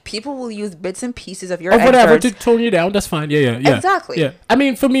 Yeah. people will use bits and pieces of your Or whatever answers. to tone you down. That's fine. Yeah. Exactly. Yeah. I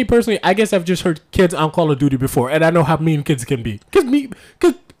mean, for me personally, I guess I've just heard kids on Call of Duty before, and I know how mean kids can be.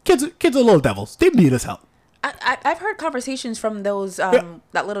 Cause kids are little devils. They mean as hell. I've heard conversations from those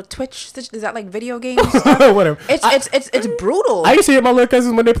that little Twitch. Is that like video games? Stuff? Whatever. It's brutal. I used to hear my little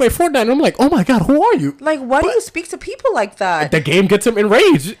cousins when they play Fortnite, and I'm like, oh my god, who are you? Like, why do you speak to people like that? The game gets them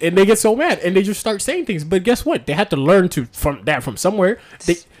enraged, and they get so mad, and they just start saying things. But guess what? They had to learn from somewhere.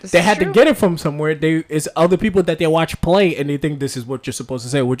 They had to get it from somewhere. It's other people that they watch play, and they think this is what you're supposed to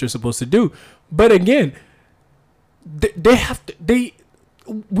say, what you're supposed to do. But again,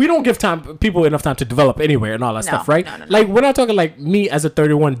 we don't give people enough time to develop anywhere and all that stuff, right? No. Like, we're not talking like me as a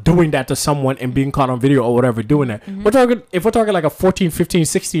 31 doing that to someone and being caught on video or whatever doing that. If we're talking like a 14, 15,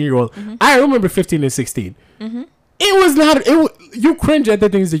 16-year-old, I remember 15 and 16. It was not, you cringe at the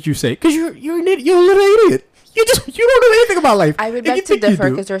things that you say because you're an idiot. You're a little idiot. You don't know anything about life. I would beg to differ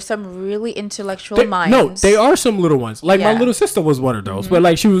because there's some really intellectual minds. No, they are some little ones. Like my Yeah. little sister was one of those, but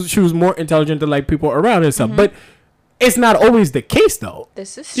like she was more intelligent than like people around and stuff. But it's not always the case though.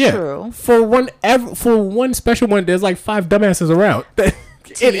 This is true. For one special one, there's like 5 dumbasses around.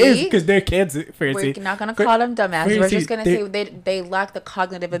 It is because they're kids. We're not gonna call them dumbasses. We're just gonna say they lack the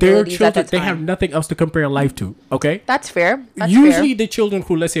cognitive abilities children, at that time. they have nothing else to compare life to. Okay. That's fair. Usually the children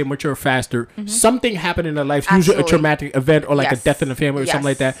who, let's say, mature faster, something happened in their life, usually a Absolutely. traumatic event or like a Yes. death in the family or something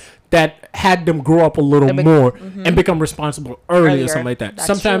like Yes. that had them grow up a little more and become responsible early or Earlier. something like that. That's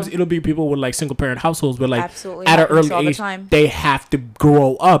Sometimes true. it'll be people with like single parent households where like Absolutely. at an Happens all early the age time. they have to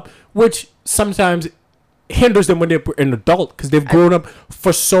grow up, which sometimes hinders them when they're an adult because they've grown up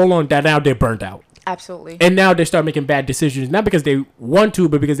for so long that now they're burnt out. Absolutely. And now they start making bad decisions, not because they want to,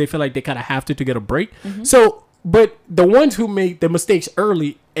 but because they feel like they kind of have to get a break. So, but the ones who make the mistakes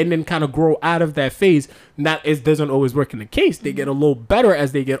early and then kind of grow out of that phase, it doesn't always work in the case. They get a little better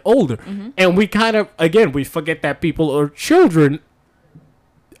as they get older. And we kind of, again, we forget that people are children.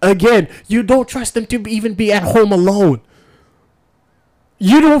 Again, you don't trust them to even be at home alone.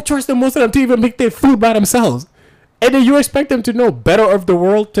 You don't trust them most of them to even make their food by themselves. And then you expect them to know better of the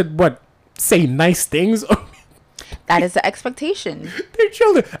world to, say nice things? That is the expectation. They're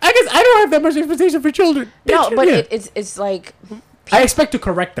children. I guess I don't have that much expectation for children. No, but it's like. I expect to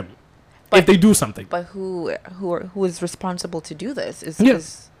correct them if they do something. But who is responsible to do this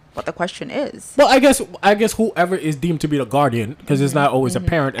is what the question is. Well, I guess whoever is deemed to be the guardian, because it's not always a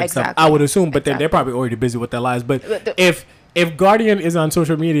parent and stuff. I would assume, but then they're probably already busy with their lives. But if guardian is on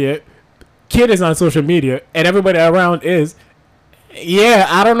social media, kid is on social media, and everybody around is,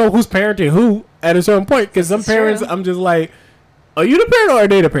 I don't know who's parenting who at a certain point. Because some parents, I'm just like, are you the parent or are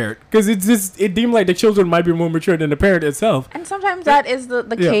they the parent? Because it deemed like the children might be more mature than the parent itself. And sometimes that is the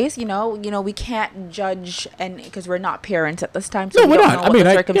case. You know, we can't judge, and because we're not parents at this time, so we don't know what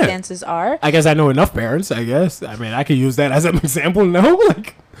the circumstances are. I guess I know enough parents. I guess I could use that as an example. No,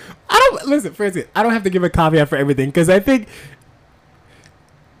 like I don't listen. For instance, I don't have to give a caveat for everything because I think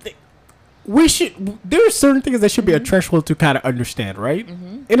we should. There are certain things that should be a threshold to kind of understand, right?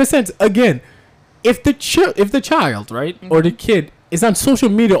 In a sense, again, if the child, right, or the kid is on social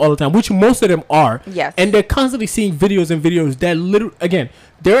media all the time, which most of them are. Yes. And they're constantly seeing videos that literally, again,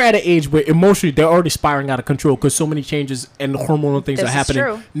 they're at an age where emotionally they're already spiraling out of control because so many changes and hormonal things are happening.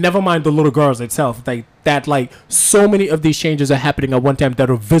 True. Never mind the little girls itself. Like so many of these changes are happening at one time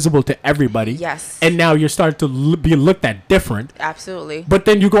that are visible to everybody. Yes. And now you're starting to be looked at different. Absolutely. But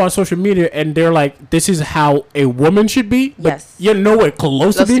then you go on social media and they're like, this is how a woman should be. But yes. you're nowhere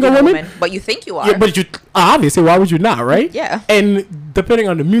close to being a woman. But you think you are. Yeah, but you obviously, why would you not, right? Yeah. And depending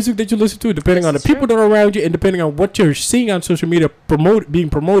on the music that you listen to, depending on the people that are around you, and depending on what you're seeing on social media being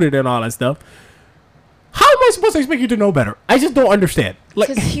promoted and all that stuff, how am I supposed to expect you to know better? I just don't understand.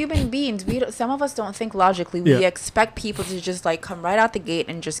 Because human beings, some of us don't think logically. We expect people to just like come right out the gate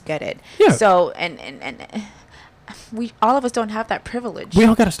and just get it. Yeah. So and we all of us don't have that privilege. We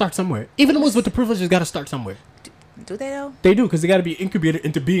all got to start somewhere. Even the ones with the privileges got to start somewhere. Do they though? They do, because they got to be incubated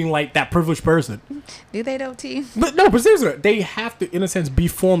into being like that privileged person. Do they though, T? But no, but seriously, they have to, in a sense, be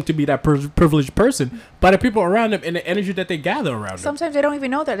formed to be that privileged person by the people around them and the energy that they gather around them. Sometimes they don't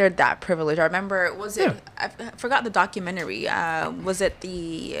even know that they're that privileged. I remember, I forgot the documentary. Was it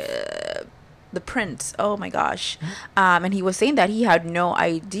the Prince? Oh my gosh. And he was saying that he had no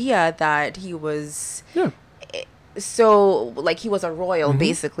idea that he was... Yeah. So like he was a royal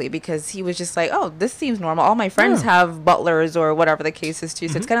basically, because he was just like, oh, this seems normal, all my friends have butlers or whatever the case is too.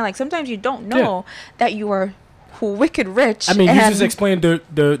 So it's kind of like sometimes you don't know that you are wicked rich. I mean, you just explained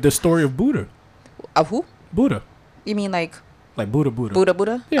the story of Buddha. Of who? Buddha. You mean like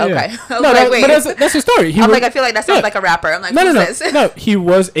Buddha? Yeah, okay. Yeah. No, but that's the story. I feel like that sounds like a rapper. I'm like, no. He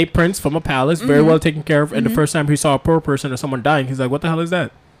was a prince from a palace, very well taken care of, and the first time he saw a poor person or someone dying, he's like, what the hell is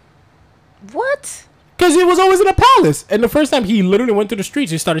that? What? Because he was always in a palace. And the first time he literally went to the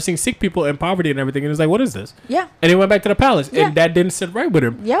streets, he started seeing sick people and poverty and everything. And he was like, what is this? Yeah. And he went back to the palace. Yeah. And that didn't sit right with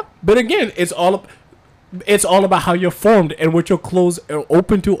him. Yep. But again, it's all about how you're formed and what your clothes are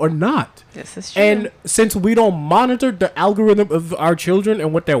open to or not. This is true. And since we don't monitor the algorithm of our children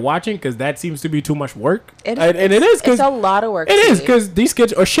and what they're watching, because that seems to be too much work. It is. It's a lot of work. It is, because these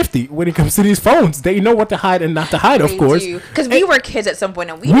kids are shifty when it comes to these phones. They know what to hide and not to hide, of course. Because we were kids at some point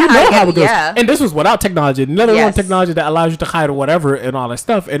and we know how it goes. Yeah. And this was without technology. Another one technology that allows you to hide or whatever and all that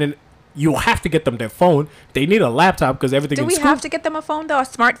stuff. And then you have to get them their phone. They need a laptop because everything. Do we have to get them a phone though? A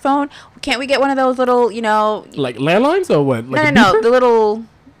smartphone? Can't we get one of those little, like landlines or what? Like no, the little.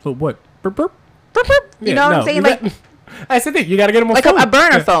 So what? Burp, burp? Burp, burp. You know what I'm saying? Like, that's the thing. You gotta get them a like phone. a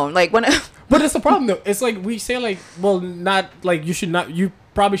burner phone. Like when. But it's the problem though. It's like we say like, well, not like you should not. You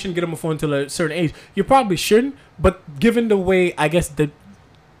probably shouldn't get them a phone until a certain age. You probably shouldn't. But given the way, I guess the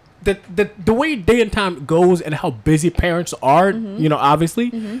way day and time goes and how busy parents are,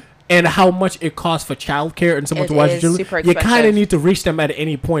 obviously. And how much it costs for childcare and someone to watch your children, you kind of need to reach them at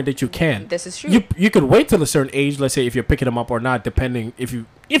any point that you can. This is true. You could wait till a certain age, let's say if you're picking them up or not, depending if you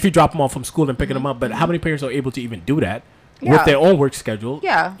drop them off from school and picking them up. But how many parents are able to even do that with their own work schedule?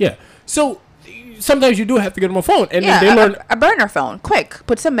 Yeah. Yeah. So sometimes you do have to get them a phone, and then they learn a burner phone. Quick,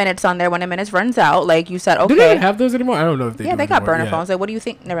 put some minutes on there. When the minutes runs out, like you said, okay. Do they have those anymore? I don't know if they. Yeah, they got burner phones. Like, what do you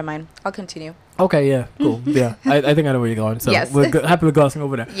think? Never mind. I'll continue. Okay, yeah, cool. Yeah, I think I know where you're going. So yes. We're happily glossing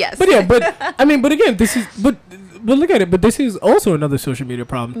over that. Yes. But yeah, but again, this is but look at it. But this is also another social media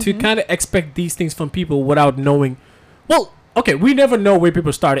problem to kind of expect these things from people without knowing. Well, okay, we never know where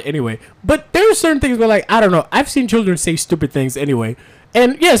people started anyway. But there are certain things where, like, I don't know. I've seen children say stupid things anyway.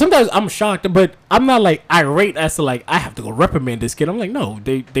 And yeah, sometimes I'm shocked, but I'm not like irate as to like I have to go reprimand this kid. I'm like, no,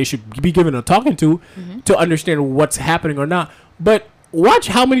 they should be given a talking to understand what's happening or not. But watch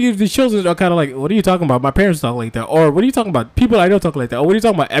how many of these children are kind of like, what are you talking about? My parents talk like that. Or what are you talking about? People I know talk like that. Or what are you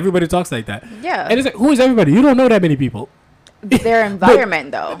talking about? Everybody talks like that. Yeah. And it's like, who is everybody? You don't know that many people. Their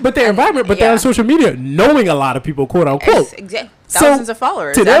environment, though. But their environment, but they're on social media knowing a lot of people, quote unquote. Exactly. Thousands of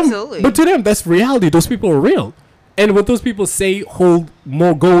followers. To them, absolutely. But to them, that's reality. Those people are real. And what those people say hold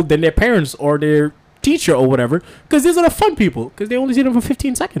more gold than their parents or their teacher or whatever. Because these are the fun people. Because they only see them for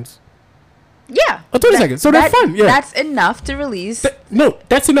 15 seconds. Yeah. Or 20 seconds. So they're fun. Yeah. That's enough to release.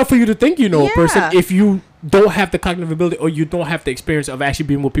 That's enough for you to think you know a person if you don't have the cognitive ability or you don't have the experience of actually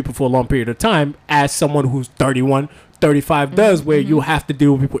being with people for a long period of time as someone who's 31, 35 does, where you have to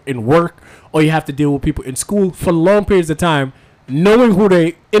deal with people in work or you have to deal with people in school for long periods of time. Knowing who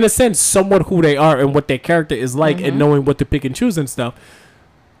they, in a sense, somewhat who they are and what their character is like and knowing what to pick and choose and stuff.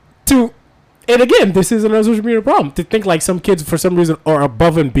 And again, this is another social media problem. To think like some kids, for some reason, are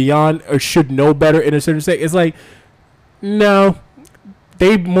above and beyond or should know better in a certain state. It's like, no,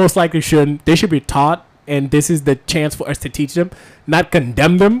 they most likely shouldn't. They should be taught, and this is the chance for us to teach them, not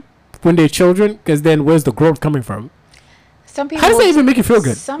condemn them when they're children, because then where's the growth coming from? Some people How does that even make you feel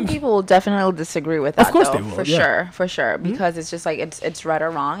good? Some people will definitely disagree with that. Of course though, they will, for sure, because it's just like it's right or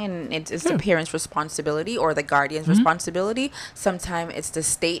wrong, and it's the parents' responsibility or the guardian's responsibility. Sometimes it's the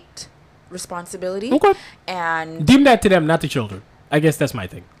state responsibility. Okay. And deem that to them, not the children. I guess that's my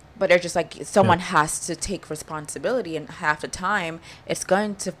thing. But they're just like, someone has to take responsibility, and half the time it's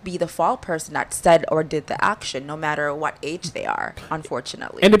going to be the fault person that said or did the action, no matter what age they are,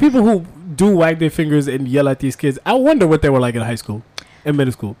 unfortunately. And the people who do wag their fingers and yell at these kids, I wonder what they were like in high school, in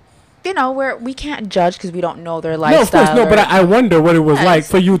middle school. You know, we can't judge because we don't know their lifestyle. No, of course, no. But I wonder what it was like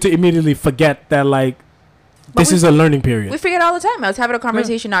for you to immediately forget that, like, this is a learning period. We forget all the time. I was having a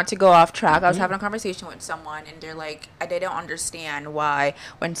conversation, not to go off track. I was having a conversation with someone, and they're like, they don't understand why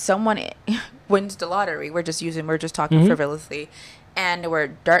when someone wins the lottery, we're just talking frivolously, and they were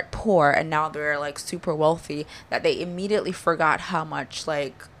dirt poor, and now they're like super wealthy, that they immediately forgot how much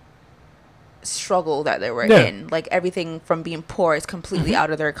like struggle that they were in. Like everything from being poor is completely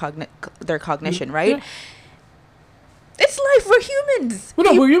out of their cognition, right? Yeah. It's life. We're humans.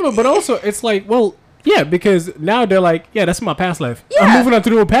 Well, no, we're human, but also it's like, well. Yeah, because now they're like, yeah, that's my past life. Yeah. I'm moving on to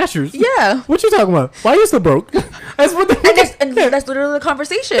new pastures. Yeah. What you talking about? Why you still broke? That's what that's literally the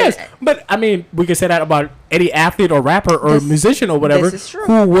conversation. Yes, but I mean, we can say that about any athlete or rapper or musician or whatever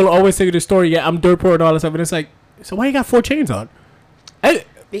who will always say the story, yeah, I'm dirt poor and all that stuff. And it's like, so why you got 4 chains on?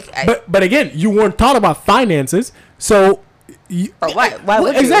 But again, you weren't taught about finances, so... For what? Why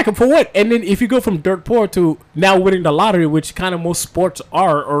would you? Exactly, for what? And then if you go from dirt poor to now winning the lottery, which kind of most sports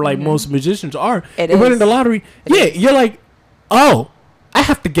are, or like most musicians are, winning the lottery, you're like, oh, I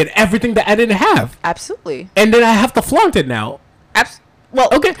have to get everything that I didn't have. Absolutely. And then I have to flaunt it now. Well,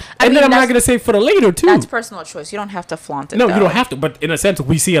 okay. And then I'm not going to say for the later, too. That's personal choice. You don't have to flaunt it. No, you don't have to. But in a sense,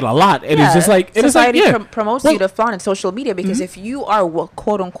 we see it a lot. And it's just like... Society promotes you to flaunt in social media because if you are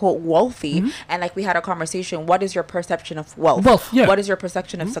quote-unquote wealthy, and like we had a conversation, what is your perception of wealth? What is your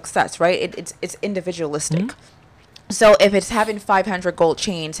perception of success, right? It's individualistic. So if it's having 500 gold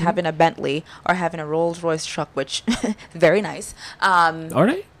chains, having a Bentley, or having a Rolls Royce truck, which very nice. Are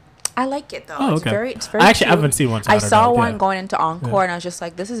they? I like it though. Oh, okay. It's very actually, cute. I haven't seen one. So I saw one going into Encore, and I was just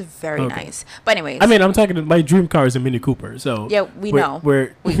like, "This is very nice." But anyways, I mean, I'm talking. My dream car is a Mini Cooper. So yeah, we know.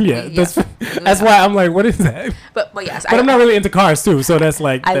 That's why I'm like, what is that? But yes, but I'm not really into cars too. So that's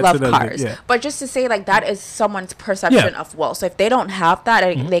like I love cars. Yeah. But just to say, like, that is someone's perception of wealth. So if they don't have that,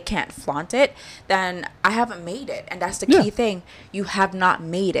 and they can't flaunt it, then I haven't made it, and that's the key thing. You have not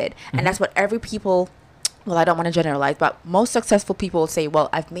made it, and that's what every people. Well, I don't want to generalize, but most successful people will say, well,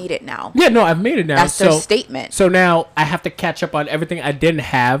 I've made it now. Yeah, no, I've made it now. That's their statement. So now I have to catch up on everything I didn't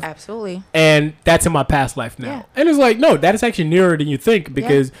have. Absolutely. And that's in my past life now. Yeah. And it's like, no, that is actually nearer than you think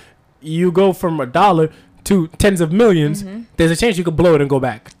because you go from $1 to tens of millions. There's a chance you could blow it and go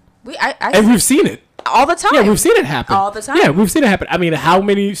back. And we've seen it. All the time. Yeah, we've seen it happen. All the time. Yeah, we've seen it happen. I mean, how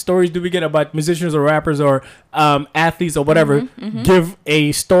many stories do we get about musicians or rappers or athletes or whatever give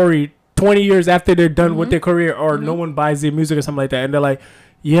a story 20 years after they're done with their career or no one buys their music or something like that, and they're like,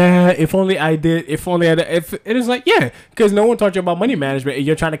 yeah, if only I did, if only I did. If it is like, yeah, because no one taught you about money management and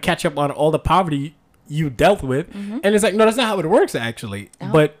you're trying to catch up on all the poverty you dealt with, and it's like, no, that's not how it works actually.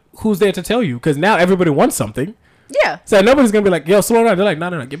 But who's there to tell you? Because now everybody wants something. Yeah. So nobody's gonna be like, yo, slow down. They're like,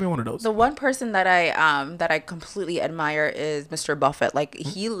 no, give me one of those. The one person that I completely admire is Mr. Buffett. Like,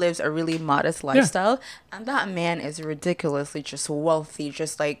 he lives a really modest lifestyle, and that man is ridiculously just wealthy.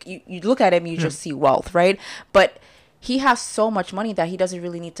 Just like you look at him, you just see wealth, right? But he has so much money that he doesn't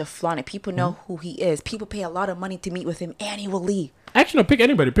really need to flaunt it. People know who he is. People pay a lot of money to meet with him annually. Actually, no, pick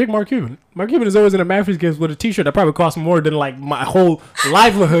anybody. Pick Mark Cuban. Mark Cuban is always in a Mavericks games with a T-shirt that probably costs more than like my whole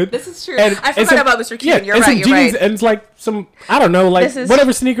livelihood. This is true. And I forgot about Mr. Cuban. You're right. You're right. And it's like some, I don't know, like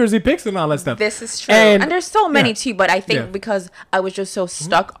whatever sneakers he picks and all that stuff. This is true. And there's so many too. But I think because I was just so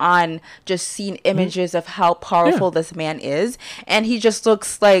stuck on just seeing images of how powerful this man is, and he just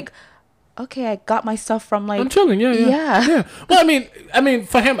looks like, okay, I got my stuff from like... I'm chilling, yeah. Well, I mean,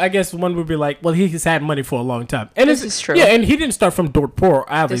 for him, I guess one would be like, well, he's had money for a long time. And this is true. Yeah, and he didn't start from dirt poor,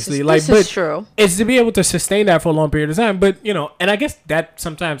 obviously. This is true. It's to be able to sustain that for a long period of time. But, you know, and I guess that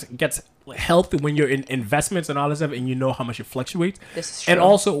sometimes gets healthy when you're in investments and all this stuff and you know how much it fluctuates. This is true. And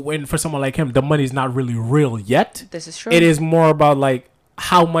also when, for someone like him, the money's not really real yet. This is true. It is more about like,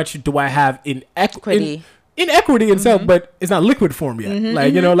 how much do I have in equity? In equity itself, but it's not liquid form yet.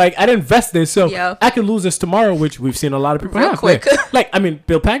 Like, you know, like I didn't invest this, so I could lose this tomorrow, which we've seen a lot of people real have. Quick. Like, I mean,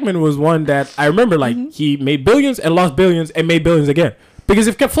 Bill Paxman was one that I remember, like, he made billions and lost billions and made billions again. Because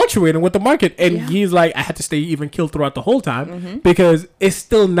it kept fluctuating with the market. And he's like, I had to stay even killed throughout the whole time because it's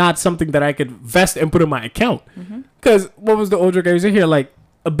still not something that I could vest and put in my account. Because what was the old joke I used to hear? Like,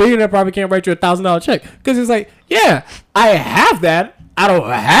 a billionaire probably can't write you $1,000 check because it's like, yeah, I have that. I don't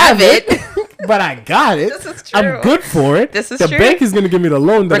have it, but I got it. This is true. I'm good for it. This is the true. bank is going to give me the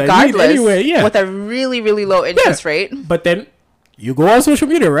loan that Regardless, I need anyway. Yeah, with a really, really low interest rate. But then you go on social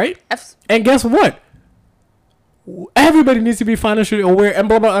media, right? And guess what? Everybody needs to be financially aware and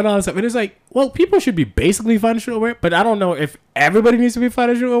blah, blah, and all that stuff. And it's like, well, people should be basically financially aware, but I don't know if everybody needs to be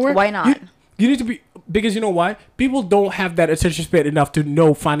financially aware. Why not? You need to be, because you know why? People don't have that attention span enough to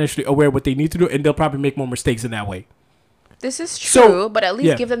know financially aware what they need to do, and they'll probably make more mistakes in that way. This is true, but at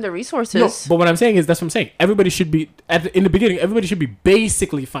least give them the resources. No, but what I'm saying is, that's what I'm saying. Everybody should be, in the beginning, everybody should be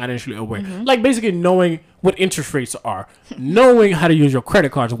basically financially aware. Like, basically knowing what interest rates are, knowing how to use your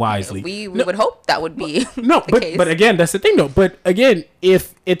credit cards wisely. We would hope that would be the case. But again, that's the thing, though. But again,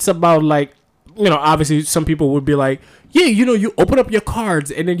 if it's about, like, obviously some people would be like, yeah, you open up your cards,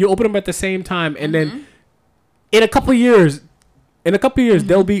 and then you open them at the same time, and then in a couple of years,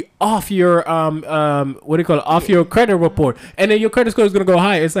 they'll be off your off your credit report, and then your credit score is gonna go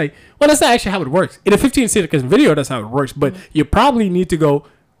high. It's like, well, that's not actually how it works. In a 15-second video, that's how it works. But you probably need to go.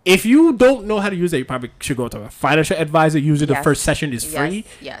 If you don't know how to use it, you probably should go to a financial advisor. Usually, the first session is free.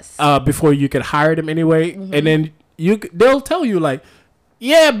 Yes. Before you can hire them anyway, and then they'll tell you like,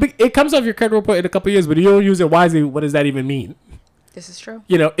 yeah, it comes off your credit report in a couple of years, but you don't use it wisely. What does that even mean? This is true.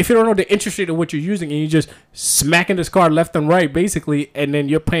 If you don't know the interest rate of what you're using, and you're just smacking this card left and right, basically, and then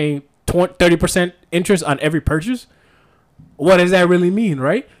you're paying 30% interest on every purchase, what does that really mean,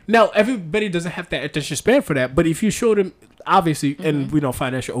 right? Now, everybody doesn't have that attention span for that, but if you show them, obviously, and we know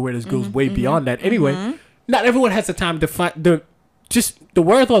financial awareness goes way beyond that anyway, not everyone has the time to find the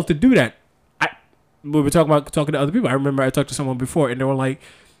wherewithal to do that. We were talking to other people. I remember I talked to someone before, and they were like,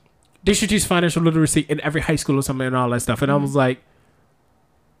 they should teach financial literacy in every high school or something and all that stuff. And I was like,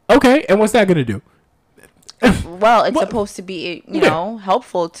 okay, and what's that going to do? Well, it's supposed to be,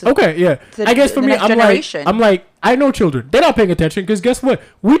 helpful to. Okay, yeah. I guess for me, I'm like, I know children. They're not paying attention because guess what?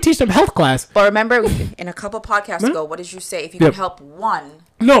 We teach them health class. But remember, in a couple podcasts ago, what did you say? If you can help one.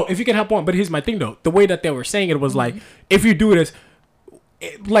 No, if you can help one. But here's my thing, though. The way that they were saying it was like, if you do this,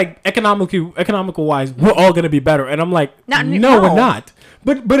 like economical wise, we're all going to be better. And I'm like, no, we're not.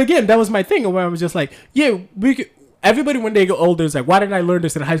 But again, that was my thing where I was just like, yeah, everybody when they get older is like, why didn't I learn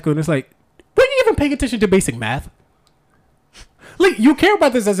this in high school? And it's like, were you even paying attention to basic math? Like, you care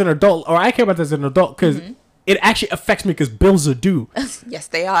about this as an adult, or I care about this as an adult because it actually affects me because bills are due. Yes,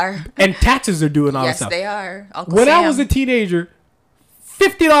 they are. And taxes are due and all that stuff. Yes, they are. When I was a teenager,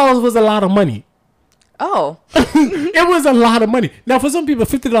 $50 was a lot of money. Oh. It was a lot of money. Now, for some people,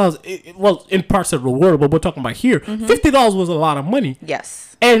 $50, well, in parts of the world, but we're talking about here, $50 was a lot of money.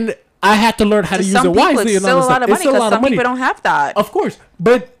 Yes. And I had to learn how to use it wisely. It's still a lot of money because some people don't have that. Of course.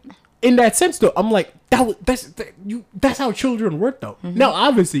 But in that sense, though, I'm like, that's how children work, though. Now,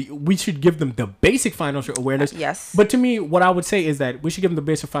 obviously, we should give them the basic financial awareness. Yes. But to me, what I would say is that we should give them the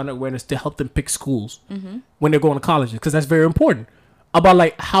basic financial awareness to help them pick schools when they're going to colleges, because that's very important. About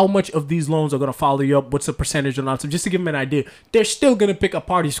like how much of these loans are going to follow you up, what's the percentage or not. So just to give them an idea, they're still going to pick a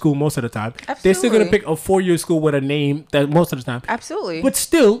party school most of the time. Absolutely. They're still going to pick a 4-year school with a name that most of the time. Absolutely. But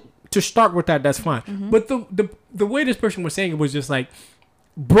still, to start with that, that's fine. But the way this person was saying it was just like,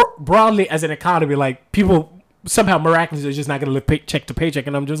 broadly as an economy, like people somehow miraculously are just not going to live paycheck to paycheck.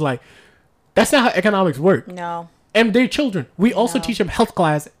 And I'm just like, that's not how economics work. No. And they're children. We also teach them health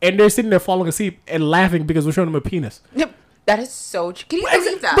class, and they're sitting there falling asleep and laughing because we're showing them a penis. Yep. That is so true. Can you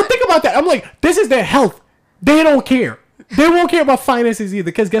believe that? But think about that. I'm like, this is their health. They don't care. They won't care about finances either.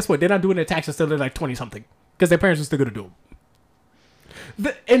 Because guess what? They're not doing their taxes until they're like 20 something. Because their parents are still going to do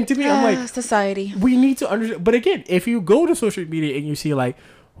them. And to me, I'm like, society. We need to understand. But again, if you go to social media and you see like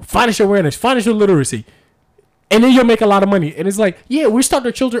financial awareness, financial literacy, and then you'll make a lot of money. And it's like, yeah, we start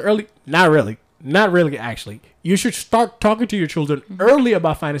our children early. Not really. Not really, actually. You should start talking to your children early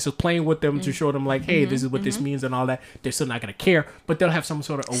about finances, playing with them to show them, like, hey, this is what this means and all that. They're still not going to care, but they'll have some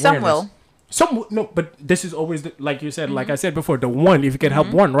sort of awareness. Some will. No, but this is always, like you said, like I said before, the one, if you can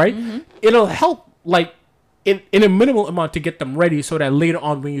help one, right? It'll help, like, in a minimal amount to get them ready so that later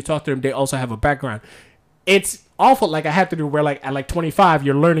on when you talk to them, they also have a background. It's awful, like I have to do where like at like 25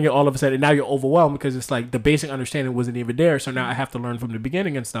 you're learning it all of a sudden and now you're overwhelmed because it's like the basic understanding wasn't even there, so now I have to learn from the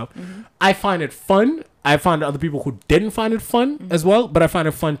beginning and stuff. I find it fun. I find other people who didn't find it fun as well, but I find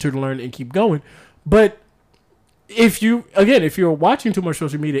it fun to learn and keep going. But if you're watching too much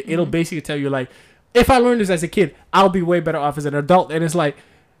social media, it'll basically tell you like, if I learned this as a kid, I'll be way better off as an adult. And it's like,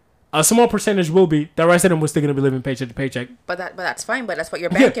 a small percentage will be. The rest of them will still going to be living paycheck to paycheck. But that's fine. But that's what you're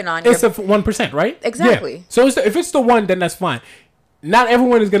banking on. It's the 1%, right? Exactly. Yeah. So if it's the 1, then that's fine. Not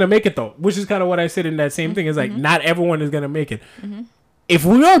everyone is going to make it, though, which is kind of what I said in that same thing. Is like, not everyone is going to make it. if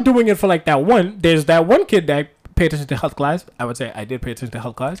we are doing it for like that one, there's that one kid that paid attention to health class. I would say I did pay attention to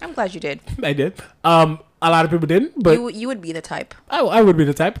health class. I'm glad you did. I did. A lot of people didn't, but you would be the type. I would be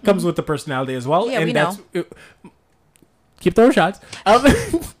the type. It comes with the personality as well. Yeah, and we know. Keep throwing shots.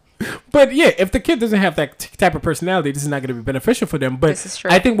 But yeah, if the kid doesn't have that type of personality, this is not going to be beneficial for them. But This is true.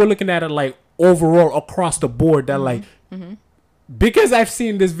 I think we're looking at it like overall across the board that like, because I've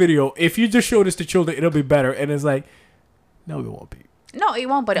seen this video, if you just show this to children, it'll be better. And it's like, no, it won't be. No, it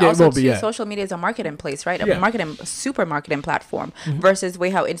won't. But Yeah, it also, won't be, too, yeah. social media is a marketing place, right? Yeah. A super marketing platform versus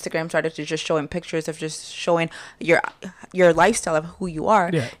way how Instagram started to just showing pictures of just showing your lifestyle of who you are.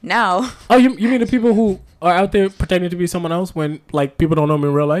 Yeah. Now, Oh, you mean the people who are out there pretending to be someone else when like people don't know them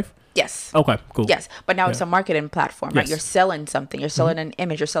in real life? yes. Okay, cool. Yes, but now it's Yeah. a marketing platform, right? Yes. You're selling something. You're selling an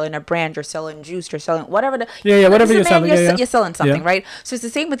image. You're selling a brand. You're selling juice. You're selling whatever. Whatever you're selling. You're selling something, Yeah. right? So it's the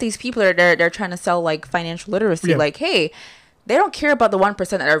same with these people that they're trying to sell like financial literacy. Yeah. Like, hey, they don't care about the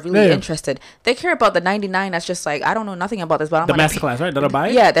 1% that are really Yeah. interested. They care about the 99 that's just like, I don't know nothing about this, but I'm The gonna masterclass, right? Did I buy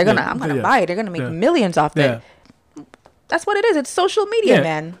it? Yeah, I'm gonna buy it. They're gonna make Yeah. millions off Yeah. it. That's what it is. It's social media, Yeah.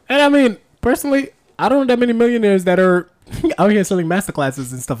 man. And I mean, personally, I don't know that many millionaires that are out here selling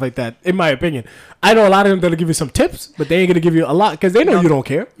masterclasses and stuff like that, in my opinion. I know a lot of them that'll give you some tips, but they ain't going to give you a lot because they know Nope. you don't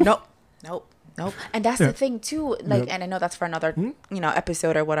care. Nope. And that's Yeah. the thing too. Like, Yeah. and I know that's for another,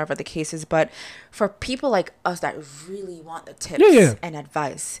 episode or whatever the case is. But for people like us that really want the tips Yeah. and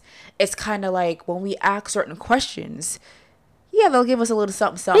advice, it's kind of like when we ask certain questions, yeah, they'll give us a little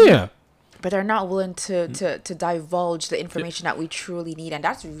something, something. Yeah. But they're not willing to divulge the information that we truly need, and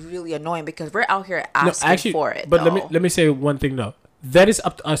that's really annoying because we're out here asking for it. But though. let me say one thing though. That is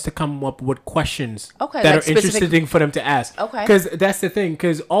up to us to come up with questions Okay, that like are interesting for them to ask. Okay. Because that's the thing.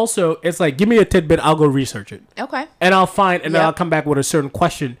 Because also, it's like, give me a tidbit, I'll go research it. Okay. And I'll find, and then Yep. I'll come back with a certain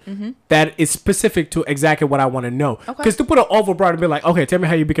question that is specific to exactly what I want to know. Okay. Because to put it overbroad and be like, okay, tell me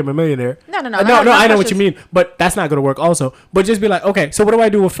how you became a millionaire. No, No, I know what you mean, but that's not going to work also. But just be like, okay, so what do I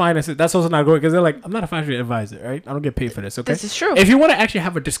do with finances? That's also not going because they're like, I'm not a financial advisor, right? I don't get paid for this, okay? This is true. If you want to actually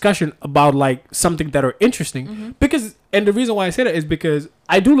have a discussion about like something that are interesting, because, and the reason why I say that is because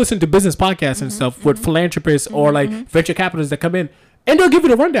I do listen to business podcasts and stuff with philanthropists or like venture capitalists that come in and they'll give you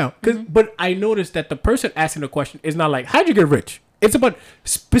the rundown. But I noticed that the person asking the question is not like, how'd you get rich? It's about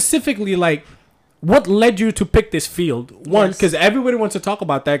specifically like, what led you to pick this field? One, Yes. because everybody wants to talk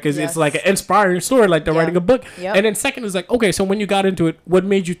about that because Yes. it's like an inspiring story, like they're Yeah. writing a book. Yep. And then second is like, okay, so when you got into it, what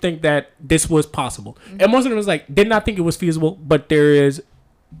made you think that this was possible? And most of them was like, did not think it was feasible, but there is,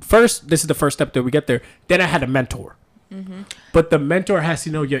 first, this is the first step that we get there. Then I had a mentor. But the mentor has to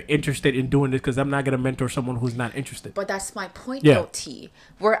know you're interested in doing this because I'm not going to mentor someone who's not interested. But that's my point, Yeah. though, T.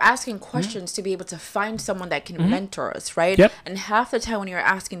 We're asking questions to be able to find someone that can mentor us, right? Yep. And half the time when you're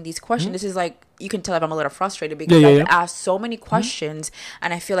asking these questions, this is like, you can tell if I'm a little frustrated because Yeah, yeah, I've yeah. asked so many questions,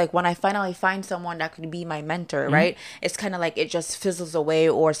 and I feel like when I finally find someone that could be my mentor, right? It's kind of like it just fizzles away,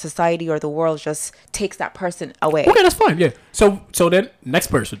 or society or the world just takes that person away. Okay, that's fine. Yeah. So then next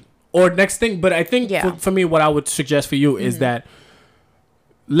person or next thing. But I think Yeah. for me, what I would suggest for you is that,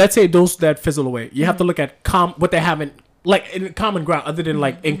 let's say those that fizzle away, you have to look at what they have in like in common ground other than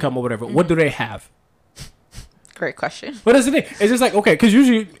like income or whatever. What do they have? Great question. But that's the thing. It's just like, okay, because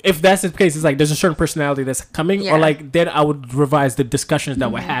usually if that's the case, it's like there's a certain personality that's coming, Yeah. or like then I would revise the discussions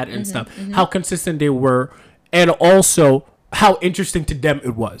that were had and stuff, how consistent they were, and also how interesting to them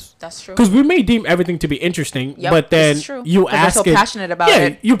it was. That's true. Because we may deem everything to be interesting, Yep, but this then is true. you 'Cause we're ask so it, passionate about yeah,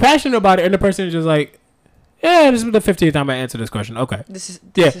 it. you're passionate about it, and the person is just like, yeah, this is the 15th time I answer this question. Okay. This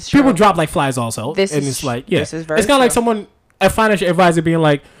Yeah, is true. people drop like flies also, This and is it's like, tr- yeah, this is very it's kind of like true. someone, a financial advisor, being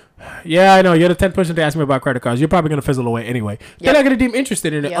like, yeah, I know you're the 10th person to ask me about credit cards. You're probably gonna fizzle away anyway. They're Yep. not gonna deem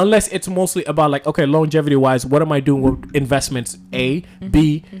interested in it Yep. unless it's mostly about like, okay, longevity wise, what am I doing with investments? A,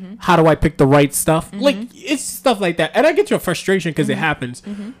 B, how do I pick the right stuff? Like it's stuff like that, and I get your frustration because it happens.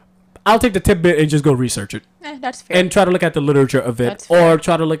 I'll take the tidbit and just go research it That's fair. and try to look at the literature of it, That's fair. or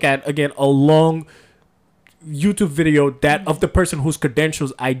try to look at again a long YouTube video that of the person whose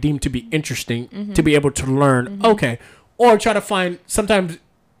credentials I deem to be interesting to be able to learn. Okay, or try to find sometimes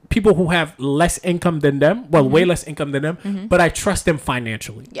people who have less income than them, well, way less income than them, but I trust them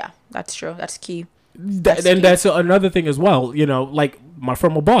financially. Yeah, that's true. That's key. And that's another thing as well. You know, like my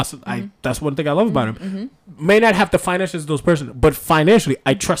former boss, that's one thing I love about him. May not have the finances of those person, but financially,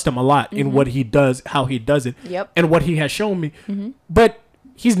 I trust him a lot in what he does, how he does it, Yep. and what he has shown me. But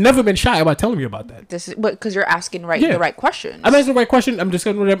he's never been shy about telling me about that. This is because you're asking Yeah. the right questions. I'm asking the right question. I'm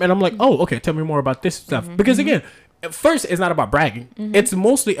discussing with him, and I'm like, oh, okay, tell me more about this stuff. Because again, at first, it's not about bragging. It's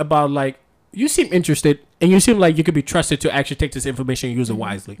mostly about like, you seem interested and you seem like you could be trusted to actually take this information and use it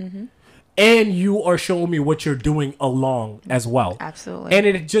wisely. And you are showing me what you're doing along as well. Absolutely. And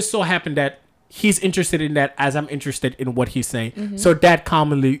it just so happened that he's interested in that as I'm interested in what he's saying. So that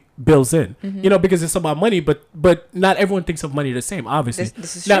commonly builds in, you know, because it's about money, but not everyone thinks of money the same, obviously.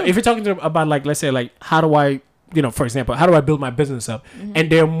 This is now, true. if you're talking to them about, like, let's say, like, how do I, you know, for example, how do I build my business up? And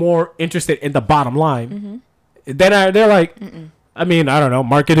they're more interested in the bottom line. Then they're like, I mean, I don't know,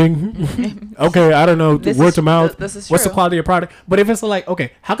 marketing. Okay, I don't know, word to mouth. This is what's the true. quality of your product? But if it's like,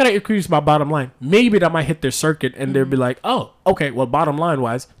 okay, how can I increase my bottom line? Maybe that might hit their circuit and they'll be like, oh, okay, well, bottom line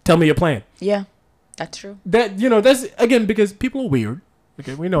wise, tell me your plan. Yeah, that's true. That, you know, that's, again, because people are weird.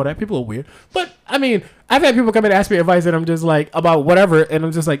 Okay, we know that people are weird. But I mean, I've had people come in and ask me advice and I'm just like, about whatever, and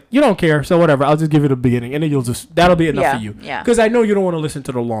I'm just like, you don't care, so whatever, I'll just give you the beginning and then that'll be enough for you. Yeah. Because I know you don't want to listen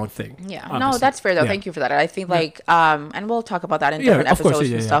to the long thing. Yeah. Obviously. No, that's fair though. Yeah. Thank you for that. I think like and we'll talk about that in different of course,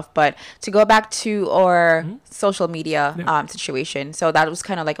 episodes and stuff. But to go back to our social media situation, so that was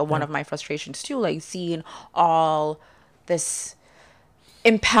kind of like one of my frustrations too, like seeing all this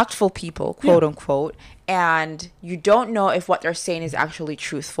impactful people, quote unquote, and you don't know if what they're saying is actually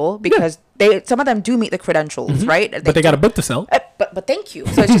truthful because some of them do meet the credentials, right? But they got a book to sell. But thank you.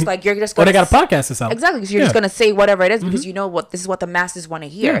 So it's just like you're just Or gonna they got a podcast to sell. Exactly, because you're just gonna say whatever it is because you know what this is what the masses want to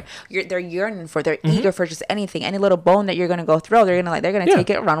hear. They're yearning for, they're eager for just anything, any little bone that you're gonna go throw. They're gonna take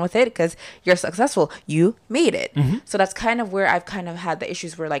it, run with it because you're successful. You made it. So that's kind of where I've kind of had the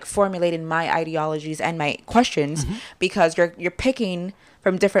issues where like formulating my ideologies and my questions because you're picking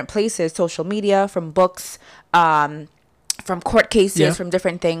from different places, social media, from books, from court cases, from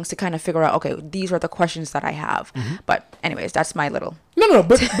different things to kind of figure out, okay, these are the questions that I have. But anyways, that's my little.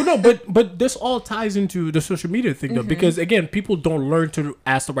 But this all ties into the social media thing though, because again, people don't learn to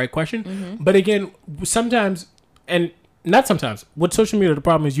ask the right question. But again, sometimes, and not sometimes, with social media, the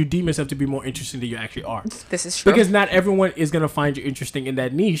problem is you deem yourself to be more interesting than you actually are. This is true. Because not everyone is going to find you interesting in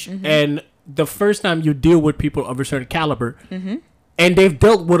that niche. And the first time you deal with people of a certain caliber, and they've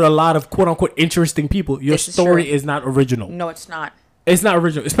dealt with a lot of quote unquote interesting people, your story is not original. No, it's not. It's not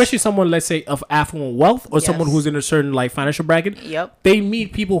original, especially someone, let's say, of affluent wealth or someone who's in a certain like financial bracket. They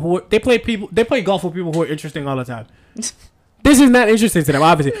meet people they play golf with people who are interesting all the time. This is not interesting to them,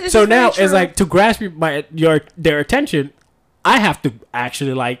 obviously. So now it's like, to grasp their attention, I have to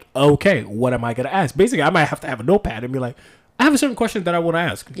actually like, okay, what am I gonna ask? Basically, I might have to have a notepad and be like, I have a certain question that I want to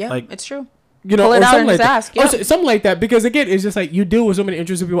ask. Yeah, like, it's true. You know, pull it out and just ask. Or something like that. Because again, it's just like you deal with so many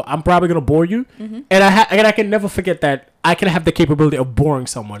interesting people. I'm probably gonna bore you, and I can never forget that I can have the capability of boring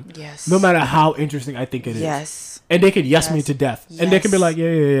someone. Yes. No matter how interesting I think it is. Yes. And they can me to death, and they can be like,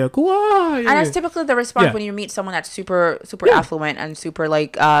 yeah, cool. And that's typically the response when you meet someone that's super affluent and super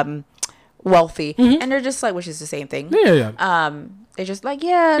like wealthy, and they're just like, which is the same thing. They're just like,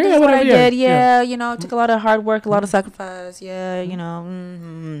 this is what I did. You know, it took a lot of hard work, a lot of sacrifice. You know.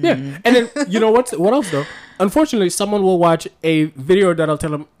 And then, you know what else though? Unfortunately, someone will watch a video that'll tell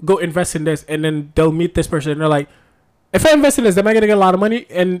them, go invest in this. And then they'll meet this person and they're like, if I invest in this, am I going to get a lot of money?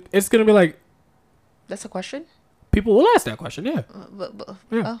 And it's going to be like. That's a question? People will ask that question,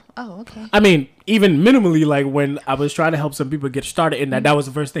 Oh, okay. I mean, even minimally, like when I was trying to help some people get started in that was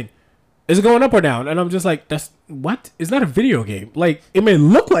the first thing. Is it going up or down? And I'm just like, that's what? It's not a video game. Like, it may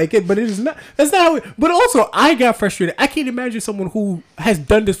look like it, but it is not. That's not how it. But also, I got frustrated. I can't imagine someone who has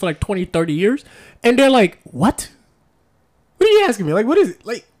done this for like 20, 30 years. And they're like, what? What are you asking me? Like, what is it?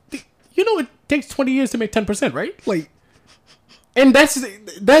 Like, you know, it takes 20 years to make 10%, right? Like, and that's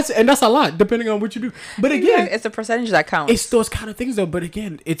a lot, depending on what you do. But again, it's a percentage that counts. It's those kind of things, though. But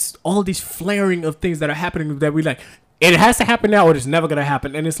again, it's all these flaring of things that are happening that we like. It has to happen now or it's never going to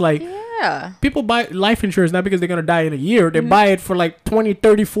happen. And it's like, people buy life insurance not because they're going to die in a year. They buy it for like 20,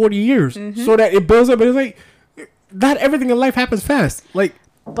 30, 40 years so that it builds up. And it's like, not everything in life happens fast. Like,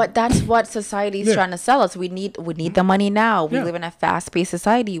 but that's what society's trying to sell us. We need the money now. We live in a fast-paced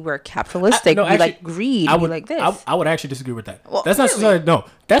society. We're capitalistic. We like greed. We like this. I would actually disagree with that. Well, that's not society. No,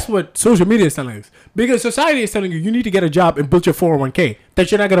 that's what social media is telling us. Because society is telling you need to get a job and build your 401k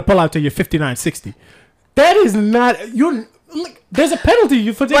that you're not going to pull out till you're 59, 60. That is not there's a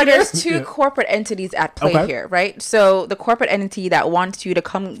penalty for taking. But there's two corporate entities at play here, right? So the corporate entity that wants you to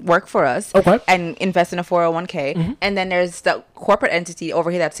come work for us and invest in a 401k, and then there's the corporate entity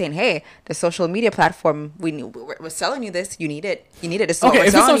over here that's saying, "Hey, the social media platform, we're selling you this. You need it. You need it. It's what we're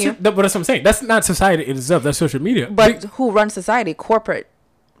selling you." But that's what I'm saying. That's not society in itself. That's social media. But who runs society? Corporate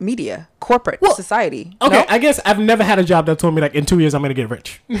media, society. Okay, no? I guess I've never had a job that told me like in 2 years I'm gonna get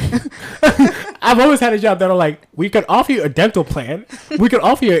rich. I've always had a job that are like, we could offer you a dental plan, we could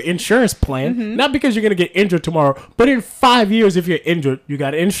offer you an insurance plan, not because you're gonna get injured tomorrow, but in 5 years if you're injured, you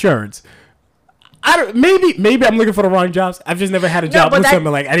got insurance. maybe I'm looking for the wrong jobs. I've just never had a job with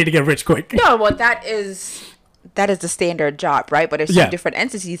something like I need to get rich quick. No, well, that is the standard job, right? But there's some different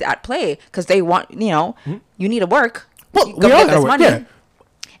entities at play because they want, you need to work. Well, we all got money. Yeah.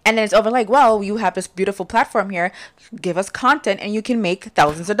 And then it's over like, well, you have this beautiful platform here. Give us content and you can make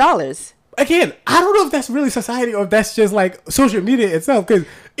thousands of dollars. Again, I don't know if that's really society or if that's just like social media itself. Because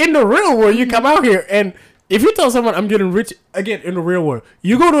in the real world, you come out here and if you tell someone I'm getting rich, again, in the real world,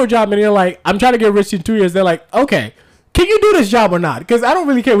 you go to a job and you're like, I'm trying to get rich in 2 years. They're like, okay, can you do this job or not? Because I don't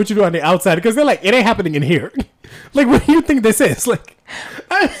really care what you do on the outside. Because they're like, it ain't happening in here. Like, what do you think this is? Like,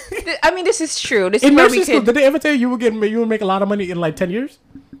 I mean, this is true. This is where we did they ever tell you you would make a lot of money in like 10 years?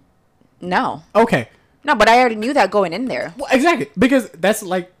 No. Okay. No, but I already knew that going in there. Well, exactly. Because that's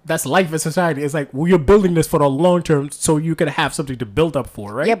life in society. It's like, well, you're building this for the long term so you can have something to build up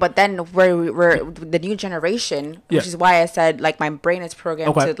for, right? Yeah, but then we're the new generation, which is why I said, like, my brain is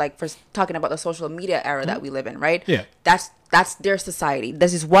programmed to, like, for talking about the social media era that we live in, right? Yeah. That's their society.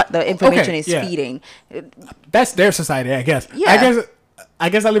 This is what the information is feeding. That's their society, I guess. Yeah. I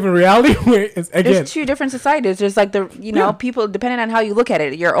guess I live in reality where it's, again, there's two different societies. There's like people, depending on how you look at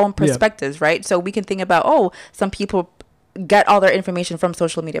it, your own perspectives, right? So we can think about, some people get all their information from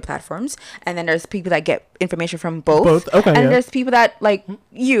social media platforms, and then there's people that get information from both. Okay, and there's people that like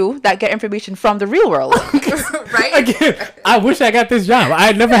you that get information from the real world, right? Again, I wish I got this job.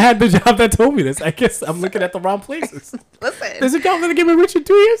 I never had the job that told me this. I guess I'm looking at the wrong places. Listen, there's a job that'll get me rich in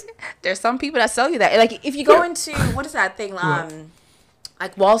 2 years. There's some people that sell you that. Like if you go into what is that thing?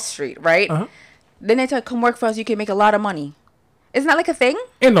 Like Wall Street, right? Uh-huh. Then they tell you, come work for us, you can make a lot of money. Isn't that like a thing?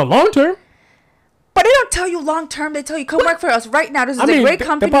 In the long term. But they don't tell you long term. They tell you, come work for us right now. This is a great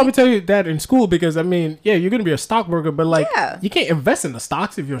company. They probably tell you that in school because, you're going to be a stockbroker, but you can't invest in the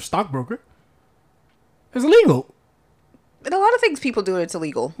stocks if you're a stockbroker. It's illegal. And a lot of things people do, it's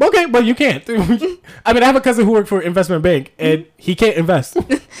illegal. Okay, but you can't. I have a cousin who worked for an investment bank, and he can't invest.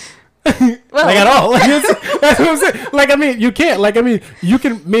 Well, at all. That's what I'm saying. You can't. You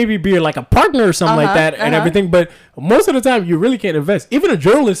can maybe be like a partner or something like that and everything, but most of the time you really can't invest. Even a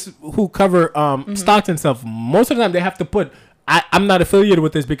journalist who cover stocks and stuff, most of the time they have to put, I'm not affiliated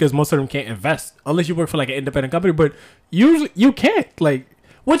with this because most of them can't invest unless you work for like an independent company, but usually you can't.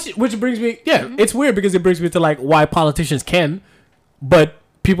 Which brings me, it's weird because it brings me to like why politicians can, but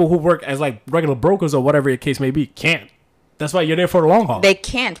people who work as like regular brokers or whatever the case may be can't. That's why you're there for the long haul. They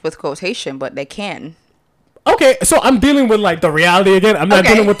can't with quotation, but they can. Okay, so I'm dealing with like the reality again. I'm not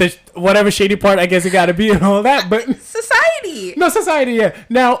dealing with the whatever shady part I guess it got to be and all that, but society. No, society, yeah.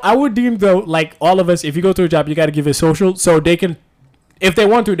 Now, I would deem though, like all of us, if you go to a job, you got to give it social so they can, if they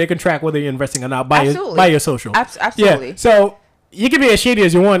want to, they can track whether you're investing or not by your social. Absolutely. Yeah. So you can be as shady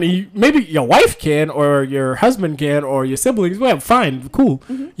as you want. Maybe your wife can, or your husband can, or your siblings. Well, fine, cool.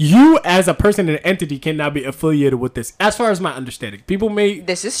 Mm-hmm. You, as a person and an entity, cannot be affiliated with this. As far as my understanding, people may.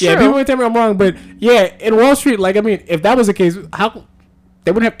 This is true. Yeah, people may tell me I'm wrong, but in Wall Street, if that was the case, how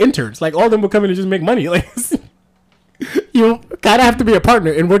they wouldn't have interns? Like all of them would come in and just make money. Like you gotta have to be a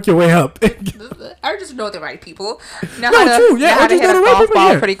partner and work your way up. I just know the right people. True. Yeah, how to hit a golf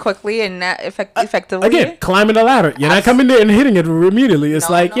ball pretty quickly and effectively. Again, climbing the ladder. You're not coming there and hitting it immediately. It's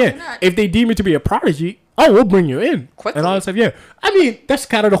if they deem you to be a prodigy, we'll bring you in quickly and all that stuff. Yeah, that's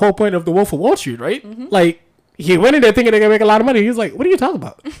kind of the whole point of the Wolf of Wall Street, right? Mm-hmm. Like he went in there thinking they're gonna make a lot of money. He's like, "What are you talking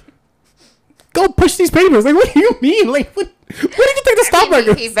about? Go push these papers." Like, what do you mean? Like, what did you think the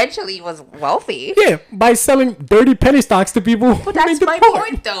stockbroker? He eventually was wealthy. Yeah, by selling dirty penny stocks to people. But that's my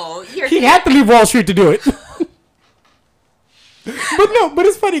point, though. He had to leave Wall Street to do it. But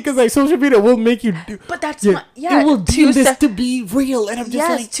it's funny because like social media will make you do. But that's it will deem this to be real, and I'm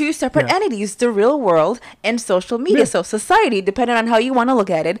just two separate entities: the real world and social media. Yeah. So society, depending on how you want to look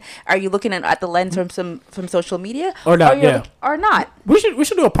at it, are you looking at the lens from social media or not? Or not? We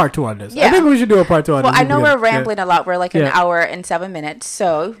should do a part 2 on this. Yeah. I think we should do a part 2 on this. Well, I know we're rambling a lot. We're like an hour and 7 minutes.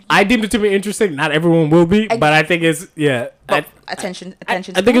 So I deemed it to be interesting. Not everyone will be, but I think it's attention. I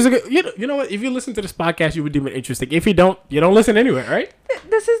think it's a good. You know what? If you listen to this podcast, you would deem it interesting. If you don't listen anyway, right?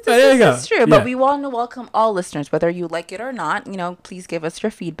 This is true. But we want to welcome all listeners, whether you like it or not. Please give us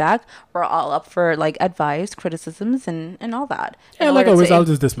your feedback. We're all up for like advice, criticisms, and all that. Yeah, like always, I'll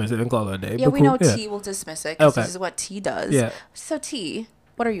just dismiss it and call it a day. Yeah, we know T will dismiss it because this is what T does. Yeah. So T,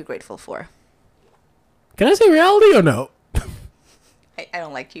 what are you grateful for? Can I say reality or no? I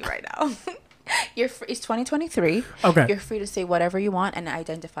don't like you right now. It's 2023. Okay. You're free to say whatever you want and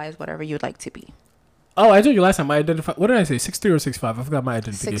identify as whatever you'd like to be. Oh, I told you last time I identified. What did I say? 6'3" or 6'5"? I forgot my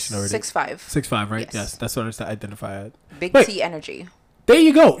identification already. 6'5". 6'5", right? Yes, that's what I identify at. Big T energy. There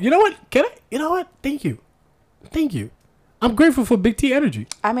you go. You know what? You know what? Thank you. I'm grateful for Big T Energy.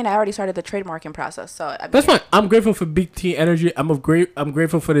 I mean, I already started the trademarking process, so I mean, That's fine. I'm grateful for Big T Energy. I'm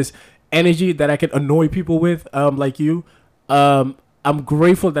grateful for this energy that I can annoy people with, like you. I'm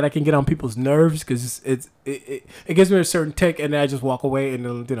grateful that I can get on people's nerves because it gives me a certain tick, and then I just walk away,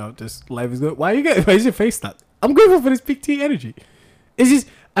 and then, just life is good. Why is your face stuck? I'm grateful for this Big T Energy. It's just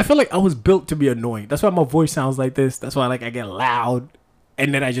I feel like I was built to be annoying. That's why my voice sounds like this. That's why I get loud,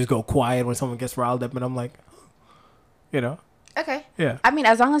 and then I just go quiet when someone gets riled up, and I'm like, Okay. Yeah. I mean,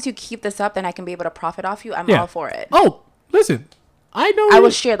 as long as you keep this up, then I can be able to profit off you. I'm all for it. Oh, listen. I know. I will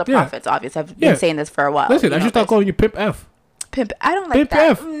share the profits, obviously. I've been saying this for a while. Listen, I should start calling you Pimp F. Pimp. I don't like Pimp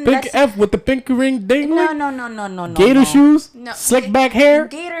that. F. Pink F with the pink ring dangling. No. Gator shoes. No. Slick back hair.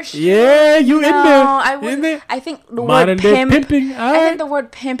 Gator shoes. Yeah, you in there. I wouldn't. I think the Modern word day pimp. Pimping. I think the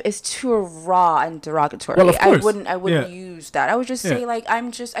word pimp is too raw and derogatory. Well, of course. I wouldn't use that. I would just say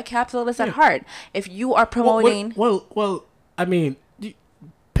I'm just a capitalist at heart. If you are promoting. Well. I mean,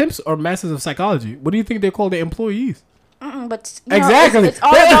 pimps are masters of psychology. What do you think they call their employees? But exactly, it's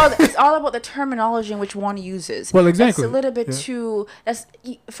all about the terminology in which one uses. Well, exactly, it's a little bit too. That's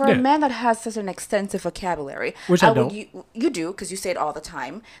for a man that has such an extensive vocabulary. Which I don't. You do because you say it all the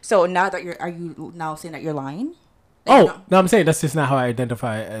time. So now that are you now saying that you're lying? No, I'm saying that's just not how I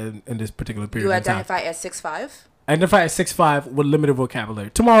identify in this particular period. You identify as 6'5"? I identify as 6'5" with limited vocabulary.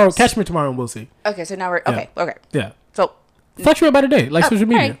 Tomorrow, catch me tomorrow, and we'll see. Okay, so now we're okay. Yeah. So. Fluctuate by the day, like social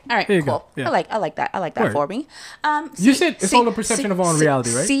media. All right, cool. Yeah. I like that. I like that for me. You said it's all a perception of our own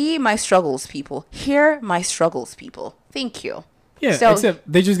reality, right? See my struggles, people. Hear my struggles, people. Thank you. Yeah, so,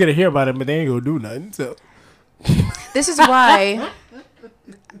 except they just gonna hear about it, but they ain't gonna do nothing. So this is why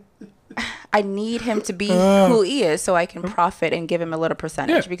I need him to be who he is, so I can profit and give him a little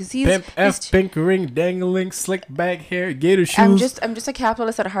percentage because he's Pimp F, pink ring, dangling, slick back hair, gator shoes. I'm just a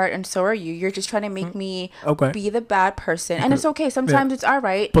capitalist at heart, and so are you. You're just trying to make me be the bad person, and it's okay. Sometimes it's all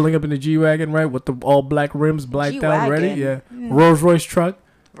right. Pulling up in the G-Wagon, right, with the all black rims, blacked out, ready, Rolls Royce truck.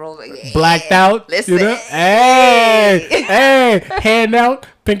 Blacked out. Listen. Hey, hand out,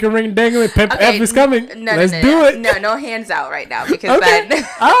 pink ring dangling, Pimp F is coming. Let's do it. No hands out right now because then.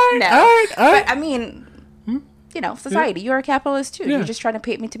 All right. But I mean, society. You're a capitalist too. You're just trying to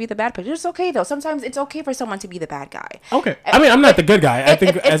paint me to be the bad person. It's okay though. Sometimes it's okay for someone to be the bad guy. Okay. I mean, I'm not the good guy. I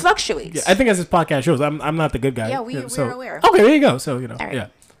think it fluctuates. Yeah, I think as this podcast shows, I'm not the good guy. Yeah, we're aware. Okay, there you go. So right. yeah.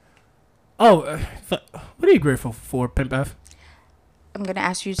 Oh, what are you grateful for, Pimp F? I'm gonna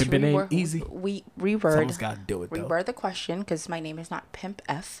ask you to reword. Someone's gotta do it though. Reword the question because my name is not Pimp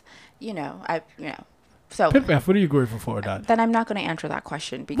F. So Pimp F, what are you grateful for, Dad? Then I'm not going to answer that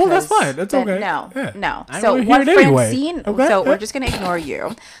question because that's fine. That's okay. No. So what Francine? Okay. So we're just going to ignore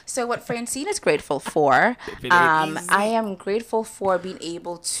you. So what Francine is grateful for, I am grateful for being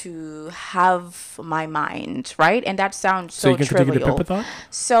able to have my mind right, and that sounds so trivial.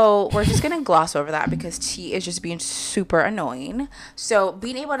 So we're just going to gloss over that because T is just being super annoying. So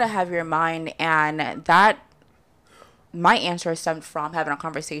being able to have your mind, and that. My answer stemmed from having a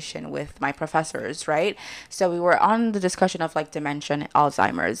conversation with my professors, right? So we were on the discussion of dementia and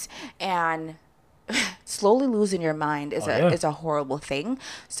Alzheimer's, and slowly losing your mind is a horrible thing.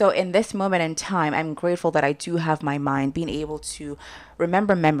 So in this moment in time, I'm grateful that I do have my mind, being able to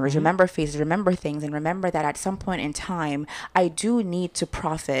remember memories, remember faces, remember things, and remember that at some point in time, I do need to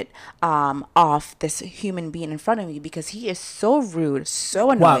profit off this human being in front of me because he is so rude,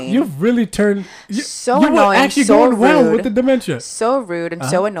 so annoying. Wow, you've really turned so annoying, actually so going rude, well with the dementia. So rude and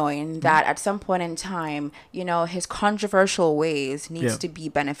so annoying that at some point in time, his controversial ways needs to be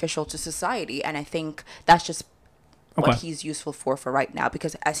beneficial to society, and I think that's just what he's useful for right now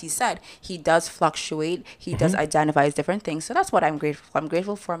because, as he said, he does fluctuate. He does identify as different things. So that's what I'm grateful for. I'm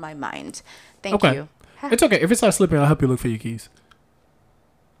grateful for my mind. Thank you. It's okay. If it starts slipping, I'll help you look for your keys.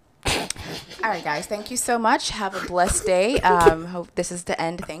 All right, guys. Thank you so much. Have a blessed day. Hope this is the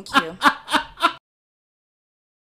end. Thank you.